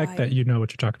I respect that you know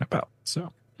what you're talking about.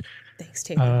 So thanks,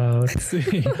 Taylor. Let's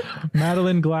see.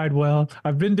 Madeline Glidewell.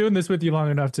 I've been doing this with you long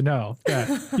enough to know that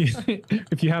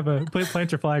if you have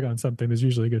plant your flag on something, there's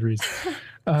usually a good reason.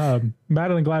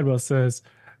 Madeline Glidewell says,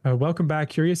 welcome back.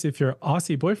 Curious if your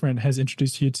Aussie boyfriend has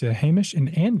introduced you to Hamish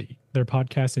and Andy. Their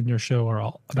podcast and your show are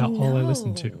all I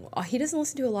listen to. He doesn't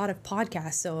listen to a lot of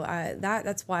podcasts, so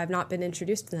that's why I've not been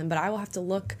introduced to them. But I will have to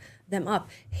look them up.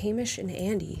 Hamish and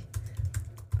Andy.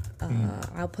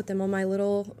 I'll put them on my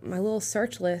little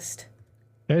search list.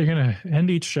 Yeah, you're gonna end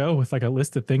each show with like a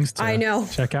list of things to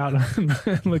check out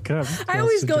and look up. I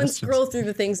always go and scroll through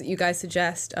the things that you guys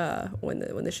suggest when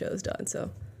the show's done. So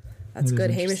that's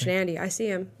good. Hamish and Andy. I see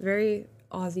him. Very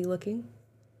Aussie looking.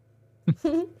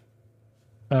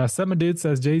 Summer Dude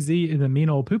says Jay-Z is a mean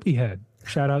old poopy head.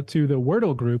 Shout out to the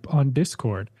Wordle group on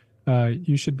Discord.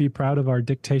 You should be proud of our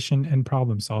dictation and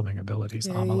problem solving abilities.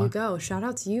 There you go. Shout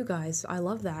out to you guys. I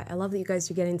love that. I love that you guys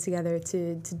are getting together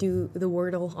to do the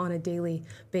Wordle on a daily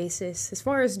basis. As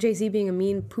far as Jay-Z being a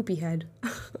mean poopy head,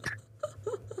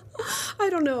 I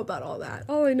don't know about all that.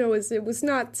 All I know is it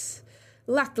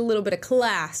lacked a little bit of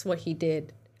class what he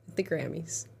did at the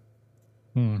Grammys.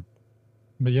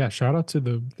 But yeah, shout out to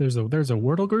there's a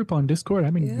Wordle group on Discord. I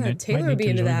mean, Taylor would be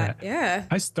into that. Yeah.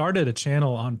 I started a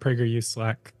channel on PragerU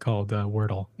Slack called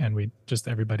Wordle, and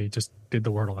everybody just did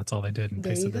the Wordle. That's all they did, and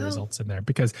pasted the results in there.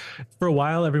 Because for a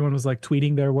while, everyone was like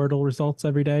tweeting their Wordle results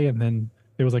every day, and then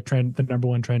it was like the number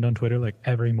one trend on Twitter like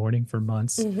every morning for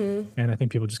months. And I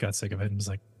think people just got sick of it and was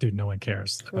like, dude, no one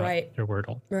cares about your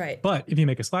Wordle. Right. But if you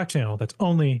make a Slack channel that's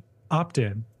only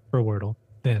opt-in for Wordle,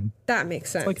 then that makes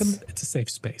sense. It's a safe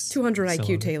space. 200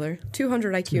 IQ, Taylor.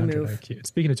 200 IQ 200 move. IQ.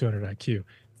 Speaking of 200 IQ,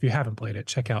 if you haven't played it,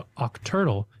 check out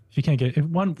Octurtle. If you can't get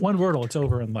one Wordle, it's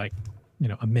over in like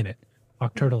a minute.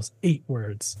 Octurtle's 8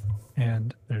 words,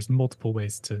 and there's multiple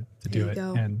ways to do it,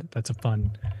 and that's a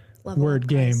fun word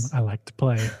game I like to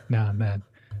play now and then.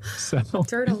 So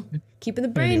Octurtle, keeping the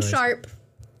brain sharp.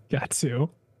 Got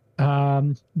to.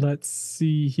 Let's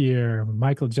see here.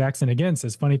 Michael Jackson again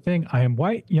says, funny thing, I am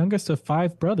white, youngest of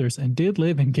 5 brothers, and did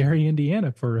live in Gary,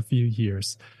 Indiana for a few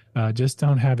years. Just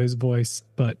don't have his voice,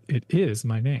 but it is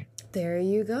my name. There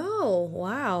you go.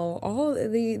 Wow. All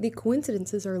the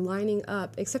coincidences are lining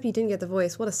up, except you didn't get the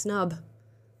voice. What a snub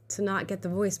to not get the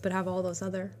voice, but have all those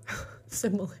other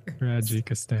similarities.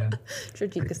 Tragicastan.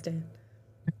 Tragicastan.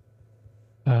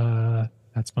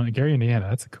 That's funny. Gary, Indiana,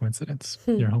 that's a coincidence.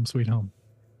 Your home sweet home.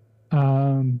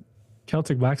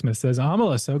 Celtic Blacksmith says,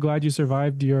 Amala, so glad you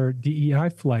survived your DEI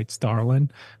flights, darling.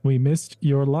 We missed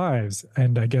your lives,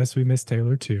 and I guess we missed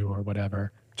Taylor too, or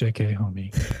whatever. JK,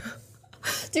 homie.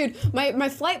 Dude, my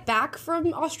flight back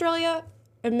from Australia,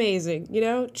 amazing.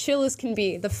 Chill as can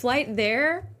be. The flight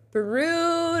there,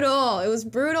 brutal. It was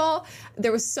brutal.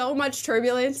 There was so much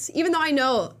turbulence, even though I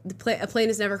know a plane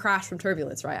has never crashed from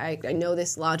turbulence, right? I know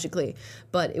this logically,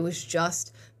 but it was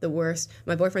just the worst.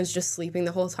 My boyfriend's just sleeping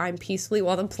the whole time peacefully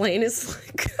while the plane is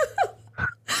like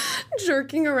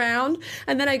jerking around.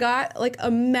 And then I got like a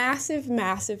massive,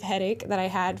 massive headache that I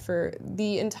had for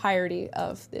the entirety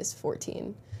of this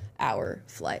 14-hour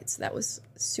flight. So that was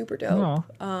super dope.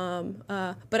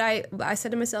 But I said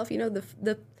to myself,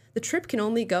 the trip can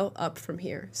only go up from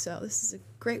here. So this is a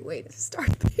great way to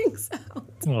start things out.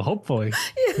 Well, hopefully.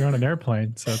 You're on an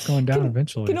airplane, so it's going down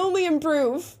eventually. Can only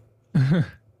improve.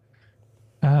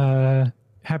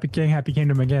 Happy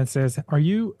Kingdom again says, are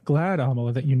you glad,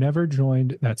 Amala, that you never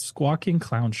joined that squawking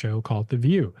clown show called The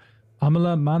View?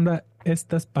 Amala manda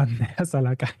estas bandejas a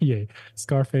la calle.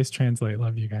 Scarface translate.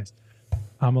 Love you guys.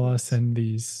 Amala send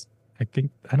these.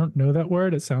 I don't know that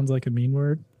word. It sounds like a mean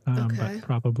word, but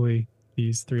probably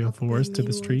these 304s to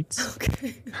the streets.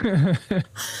 Okay.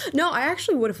 No, I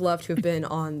actually would have loved to have been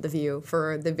on The View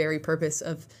for the very purpose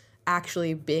of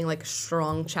actually being like a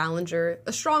strong challenger,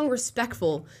 a strong,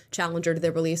 respectful challenger to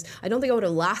their beliefs. I don't think I would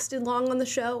have lasted long on the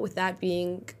show with that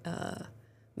being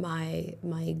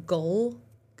my goal,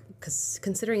 because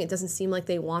considering it doesn't seem like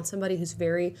they want somebody who's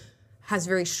has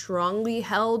very strongly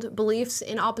held beliefs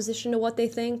in opposition to what they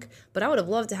think. But I would have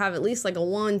loved to have at least like a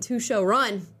 1-2 show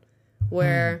run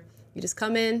where you just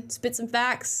come in, spit some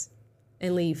facts,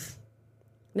 and leave.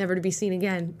 Never to be seen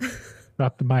again.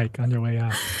 Drop the mic on your way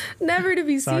out. Never to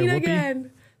be Sorry, seen Whoopi.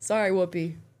 again. Sorry,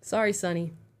 Whoopi. Sorry,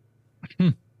 Sonny.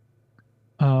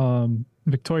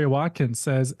 Victoria Watkins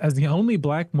says, as the only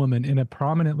black woman in a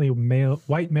prominently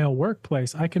white male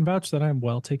workplace, I can vouch that I'm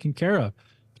well taken care of.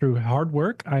 Through hard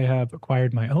work, I have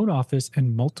acquired my own office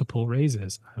and multiple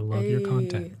raises. I love your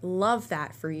content. Love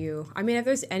that for you. I mean, if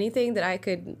there's anything that I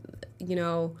could,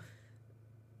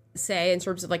 say in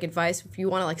terms of like advice, if you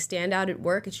want to like stand out at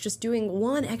work, it's just doing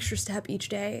one extra step each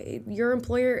day. Your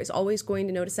employer is always going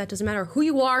to notice that. Doesn't matter who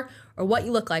you are or what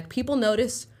you look like. People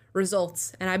notice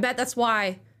results. And I bet that's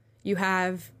why you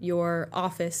have your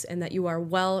office and that you are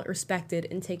well respected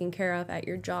and taken care of at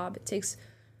your job. It takes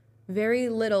very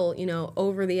little,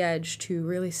 over the edge to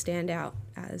really stand out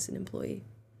as an employee.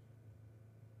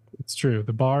 It's true.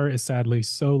 The bar is sadly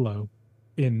so low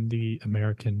in the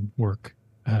American work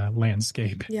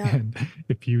landscape. Yeah. And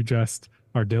if you just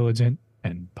are diligent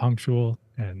and punctual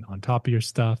and on top of your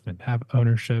stuff and have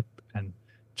ownership and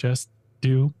just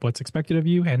do what's expected of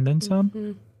you and then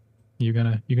some, you're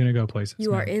gonna go places.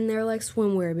 You are in there like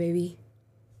swimwear, baby.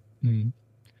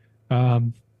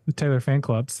 The Taylor fan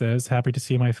club says, happy to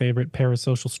see my favorite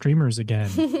parasocial streamers again.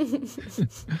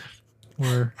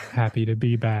 We're happy to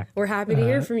be back. We're happy to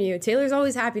hear from you. Taylor's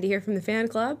always happy to hear from the fan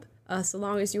club, so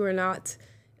long as you are not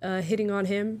hitting on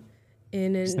him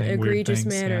in an egregious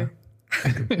manner.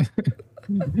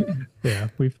 Yeah,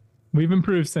 we've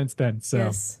improved since then. So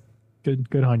yes.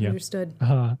 Good on you. Understood.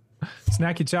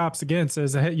 Snacky Chops again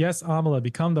says, yes, Amala,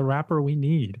 become the rapper we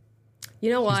need. You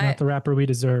know what? She's not the rapper we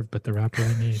deserve, but the rapper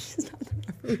we need. She's not the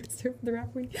rapper we deserve, the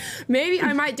rapper we need. Maybe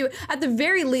I might do it. At the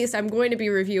very least, I'm going to be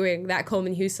reviewing that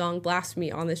Coleman Hughes song,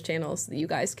 Blasphemy, on this channel so that you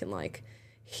guys can like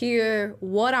hear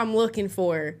what I'm looking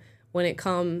for when it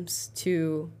comes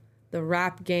to the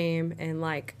rap game and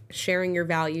like sharing your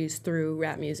values through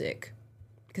rap music.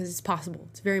 Because it's possible.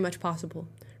 It's very much possible.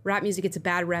 Rap music gets a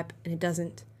bad rep and it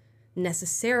doesn't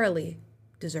necessarily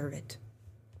deserve it.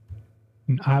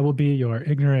 I will be your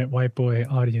ignorant white boy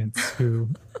audience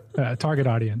target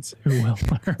audience who will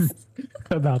learn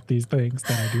about these things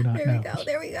that I do not know.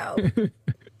 There we go.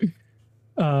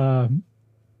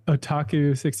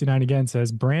 Otaku69 again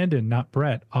says, Brandon, not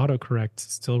Brett. Autocorrect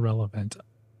still relevant.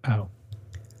 Oh.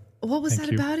 What was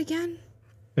that about again?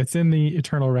 It's in the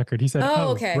Eternal Record. He said,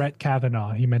 okay. Brett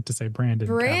Kavanaugh. He meant to say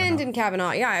Brandon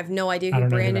Kavanaugh. Yeah, I have no idea who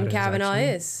Brandon Kavanaugh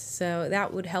is. So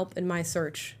that would help in my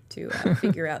search to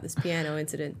figure out this piano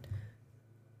incident.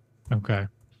 Okay.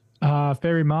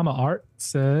 Fairy Mama Art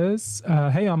says,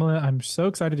 hey, Amala, I'm so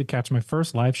excited to catch my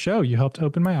first live show. You helped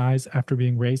open my eyes after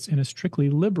being raised in a strictly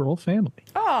liberal family.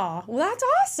 Oh, well, that's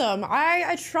awesome.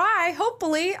 I try,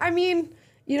 hopefully. I mean,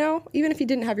 even if you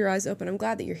didn't have your eyes open, I'm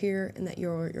glad that you're here and that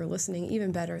you're listening.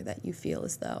 Even better that you feel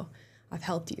as though I've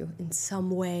helped you in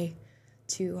some way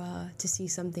to see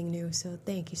something new. So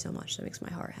thank you so much. That makes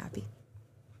my heart happy.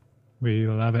 We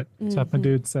love it. My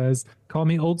dude says, call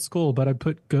me old school, but I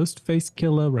put Ghostface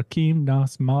Killa, Rakim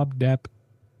Nas, Mobb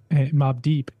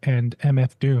Deep, and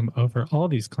MF Doom over all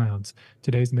these clowns.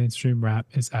 Today's mainstream rap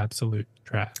is absolute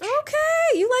trash.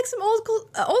 Okay, you like some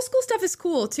old school stuff is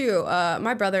cool too.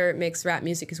 My brother makes rap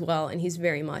music as well, and he's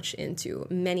very much into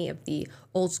many of the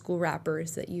old school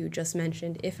rappers that you just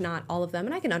mentioned, if not all of them.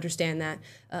 And I can understand that.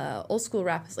 Old school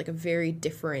rap is like a very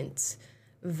different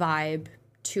vibe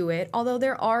to it, although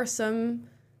there are some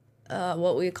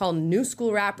what we call new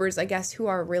school rappers, I guess, who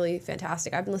are really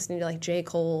fantastic. I've been listening to like J.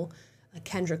 Cole,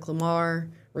 Kendrick Lamar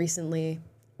recently.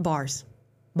 Bars,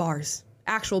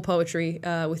 actual poetry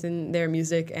within their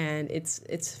music, and it's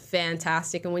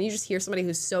fantastic. And when you just hear somebody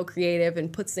who's so creative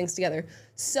and puts things together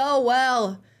so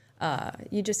well,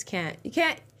 you can't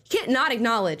not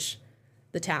acknowledge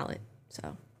the talent.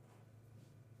 So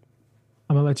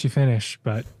I'm gonna let you finish,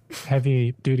 but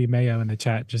Heavy Duty Mayo in the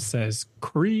chat just says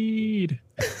Creed.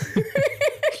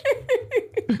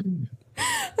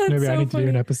 Maybe I need to do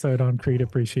an episode on Creed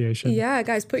appreciation. Yeah,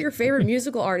 guys, put your favorite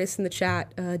musical artists in the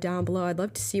chat down below. I'd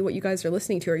love to see what you guys are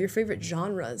listening to or your favorite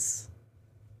genres.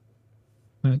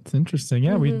 That's interesting.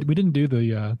 Yeah, we didn't do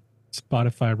the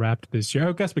Spotify Wrapped this year.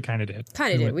 I guess we kind of did.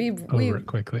 Kind of did. We over it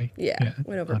quickly. Yeah,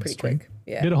 went over it pretty quick.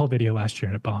 Yeah, did a whole video last year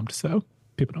and it bombed, so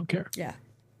people don't care. Yeah,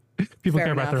 people Fair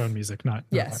care enough. about their own music, not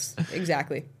yes, us.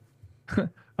 Exactly.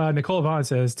 Nicole Vaughn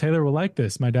says Taylor will like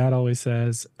this. My dad always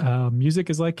says music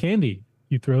is like candy.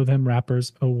 You throw them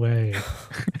wrappers away.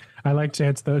 I like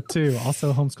Chance though too.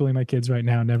 Also homeschooling my kids right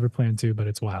now. Never plan to, but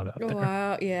it's wild out there.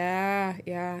 Wow.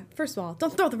 Yeah. First of all,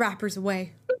 don't throw the wrappers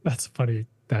away. That's a funny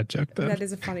dad joke though. That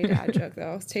is a funny dad joke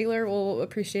though. Taylor will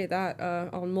appreciate that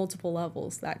on multiple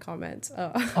levels. That comment.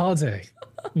 All day.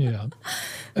 Yeah.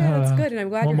 That's good, and I'm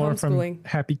glad one you're more homeschooling. From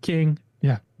Happy King.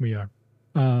 Yeah, we are.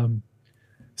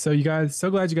 So you guys,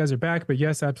 so glad you guys are back. But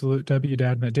yes, absolute W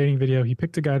dad in that dating video. He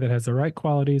picked a guy that has the right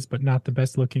qualities, but not the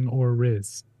best looking or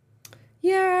riz.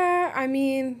 Yeah, I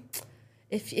mean,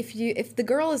 if the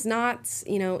girl is not,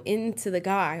 into the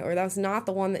guy, or that's not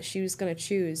the one that she was gonna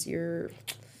choose,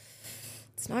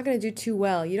 it's not gonna do too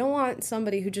well. You don't want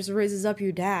somebody who just rizzes up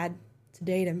your dad to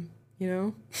date him,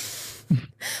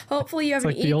 Hopefully you have it's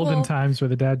like an equal... the olden times where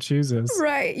the dad chooses.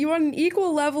 Right. You want an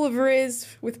equal level of riz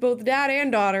with both dad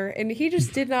and daughter, and he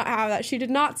just did not have that. She did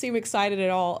not seem excited at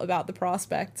all about the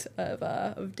prospect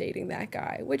of dating that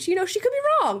guy, which, she could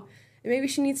be wrong. And maybe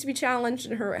she needs to be challenged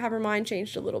and have her mind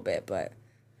changed a little bit, but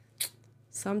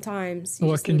sometimes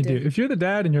what can you do? If you're the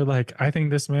dad and you're like, I think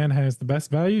this man has the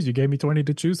best values, you gave me 20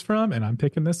 to choose from, and I'm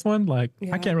picking this one, I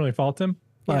can't really fault him,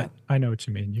 but I know what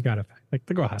you mean. You gotta,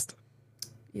 the girl has to.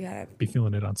 You gotta be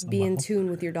feeling it on some level. In tune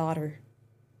with your daughter.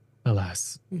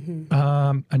 Alas. Mm-hmm.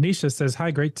 Anisha says, hi,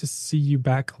 great to see you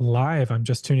back live. I'm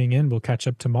just tuning in. We'll catch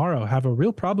up tomorrow. Have a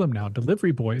real problem now.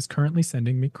 Delivery boy is currently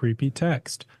sending me creepy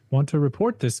text. Want to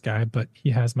report this guy, but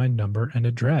he has my number and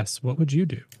address. What would you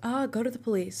do? Go to the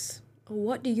police.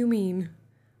 What do you mean?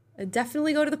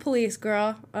 Definitely go to the police,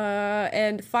 girl,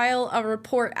 and file a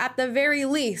report at the very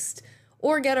least,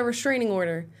 or get a restraining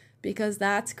order, because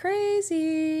that's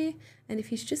crazy. And if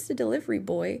he's just a delivery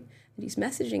boy and he's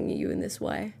messaging you in this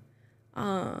way,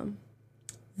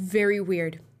 very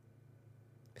weird. I'm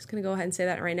just going to go ahead and say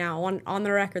that right now on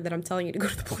the record that I'm telling you to go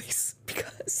to the police,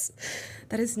 because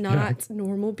that is not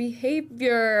normal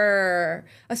behavior,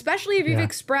 especially if you've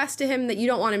expressed to him that you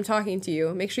don't want him talking to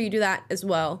you. Make sure you do that as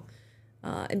well,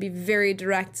 and be very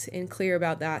direct and clear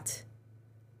about that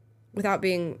without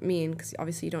being mean, because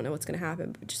obviously you don't know what's going to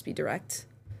happen, but just be direct.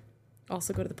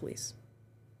 Also go to the police.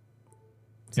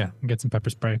 Yeah, and get some pepper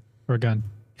spray or a gun.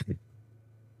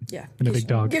 Yeah. And a big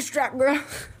dog. Get strapped, girl.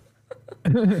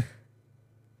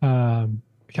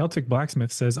 Celtic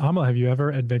Blacksmith says, Amala, have you ever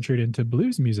adventured into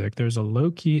blues music? There's a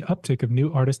low-key uptick of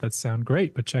new artists that sound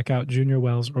great, but check out Junior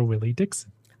Wells or Willie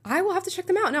Dixon. I will have to check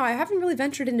them out. No, I haven't really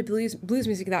ventured into blues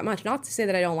music that much. Not to say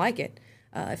that I don't like it.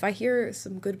 If I hear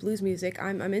some good blues music,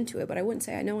 I'm into it, but I wouldn't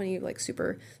say I know any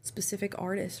super specific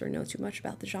artists or know too much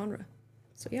about the genre.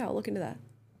 So yeah, I'll look into that.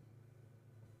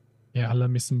 Yeah, I love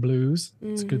me some blues.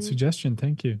 It's a good suggestion.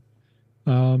 Thank you.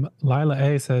 Lila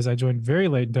A says, I joined very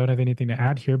late and don't have anything to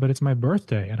add here, but it's my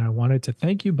birthday, and I wanted to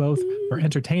thank you both for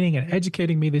entertaining and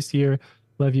educating me this year.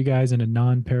 Love you guys in a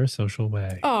non-parasocial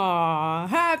way. Aw,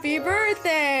 happy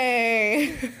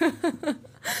birthday!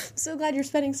 So glad you're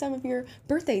spending some of your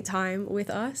birthday time with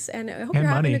us, and I hope you're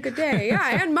having a good day.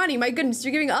 Yeah, and money. My goodness,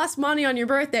 you're giving us money on your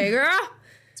birthday, girl.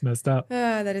 It's messed up.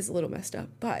 That is a little messed up,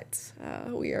 but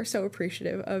we are so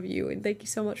appreciative of you, and thank you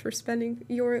so much for spending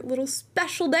your little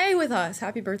special day with us.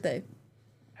 Happy birthday.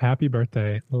 Happy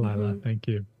birthday, Lila. Thank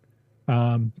you.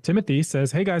 Timothy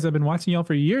says, hey guys, I've been watching y'all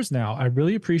for years now. I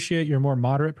really appreciate your more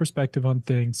moderate perspective on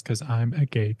things because I'm a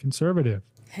gay conservative.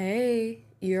 Hey,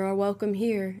 you're welcome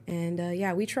here. And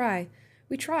yeah, we try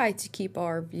to keep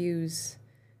our views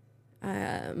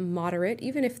moderate,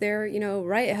 even if they're,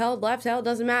 right held, left held,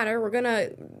 doesn't matter. We're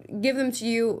gonna give them to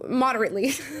you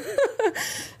moderately.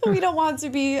 We don't want to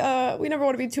be, we never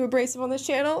want to be too abrasive on this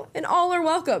channel, and all are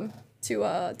welcome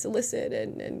to listen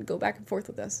and go back and forth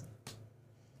with us.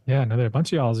 Yeah, another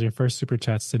bunch of y'all is your first super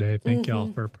chats today. Thank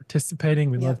y'all for participating.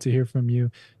 We'd love to hear from you.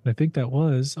 And I think that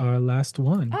was our last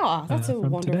one. Oh, that's a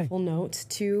wonderful note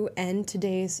to end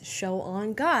today's show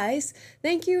on. Guys,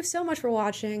 thank you so much for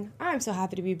watching. I'm so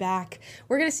happy to be back.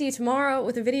 We're going to see you tomorrow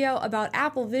with a video about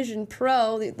Apple Vision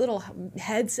Pro, the little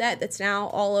headset that's now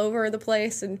all over the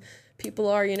place, and people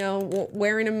are,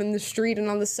 wearing them in the street and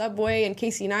on the subway, and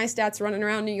Casey Neistat's running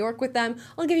around New York with them.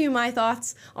 I'll give you my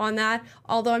thoughts on that,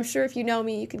 although I'm sure if you know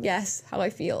me, you can guess how I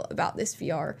feel about this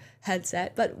VR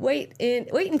headset. But wait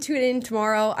and tune in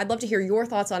tomorrow. I'd love to hear your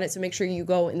thoughts on it, so make sure you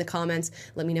go in the comments.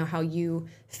 Let me know how you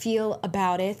feel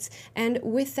about it. And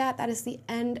with that, that is the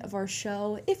end of our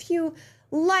show. If you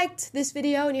liked this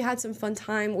video and you had some fun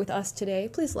time with us today,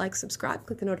 please like, subscribe,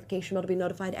 click the notification bell to be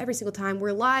notified every single time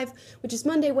we're live, which is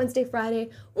Monday, Wednesday, Friday,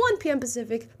 1 p.m.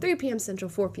 Pacific, 3 p.m. Central,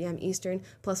 4 p.m. Eastern.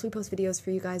 Plus, we post videos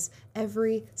for you guys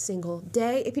every single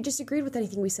day. If you disagreed with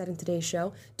anything we said in today's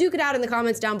show, duke it out in the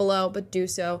comments down below, but do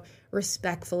so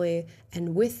respectfully.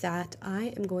 And with that,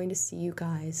 I am going to see you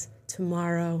guys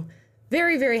tomorrow.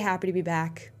 Very, very happy to be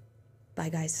back. Bye,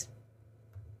 guys.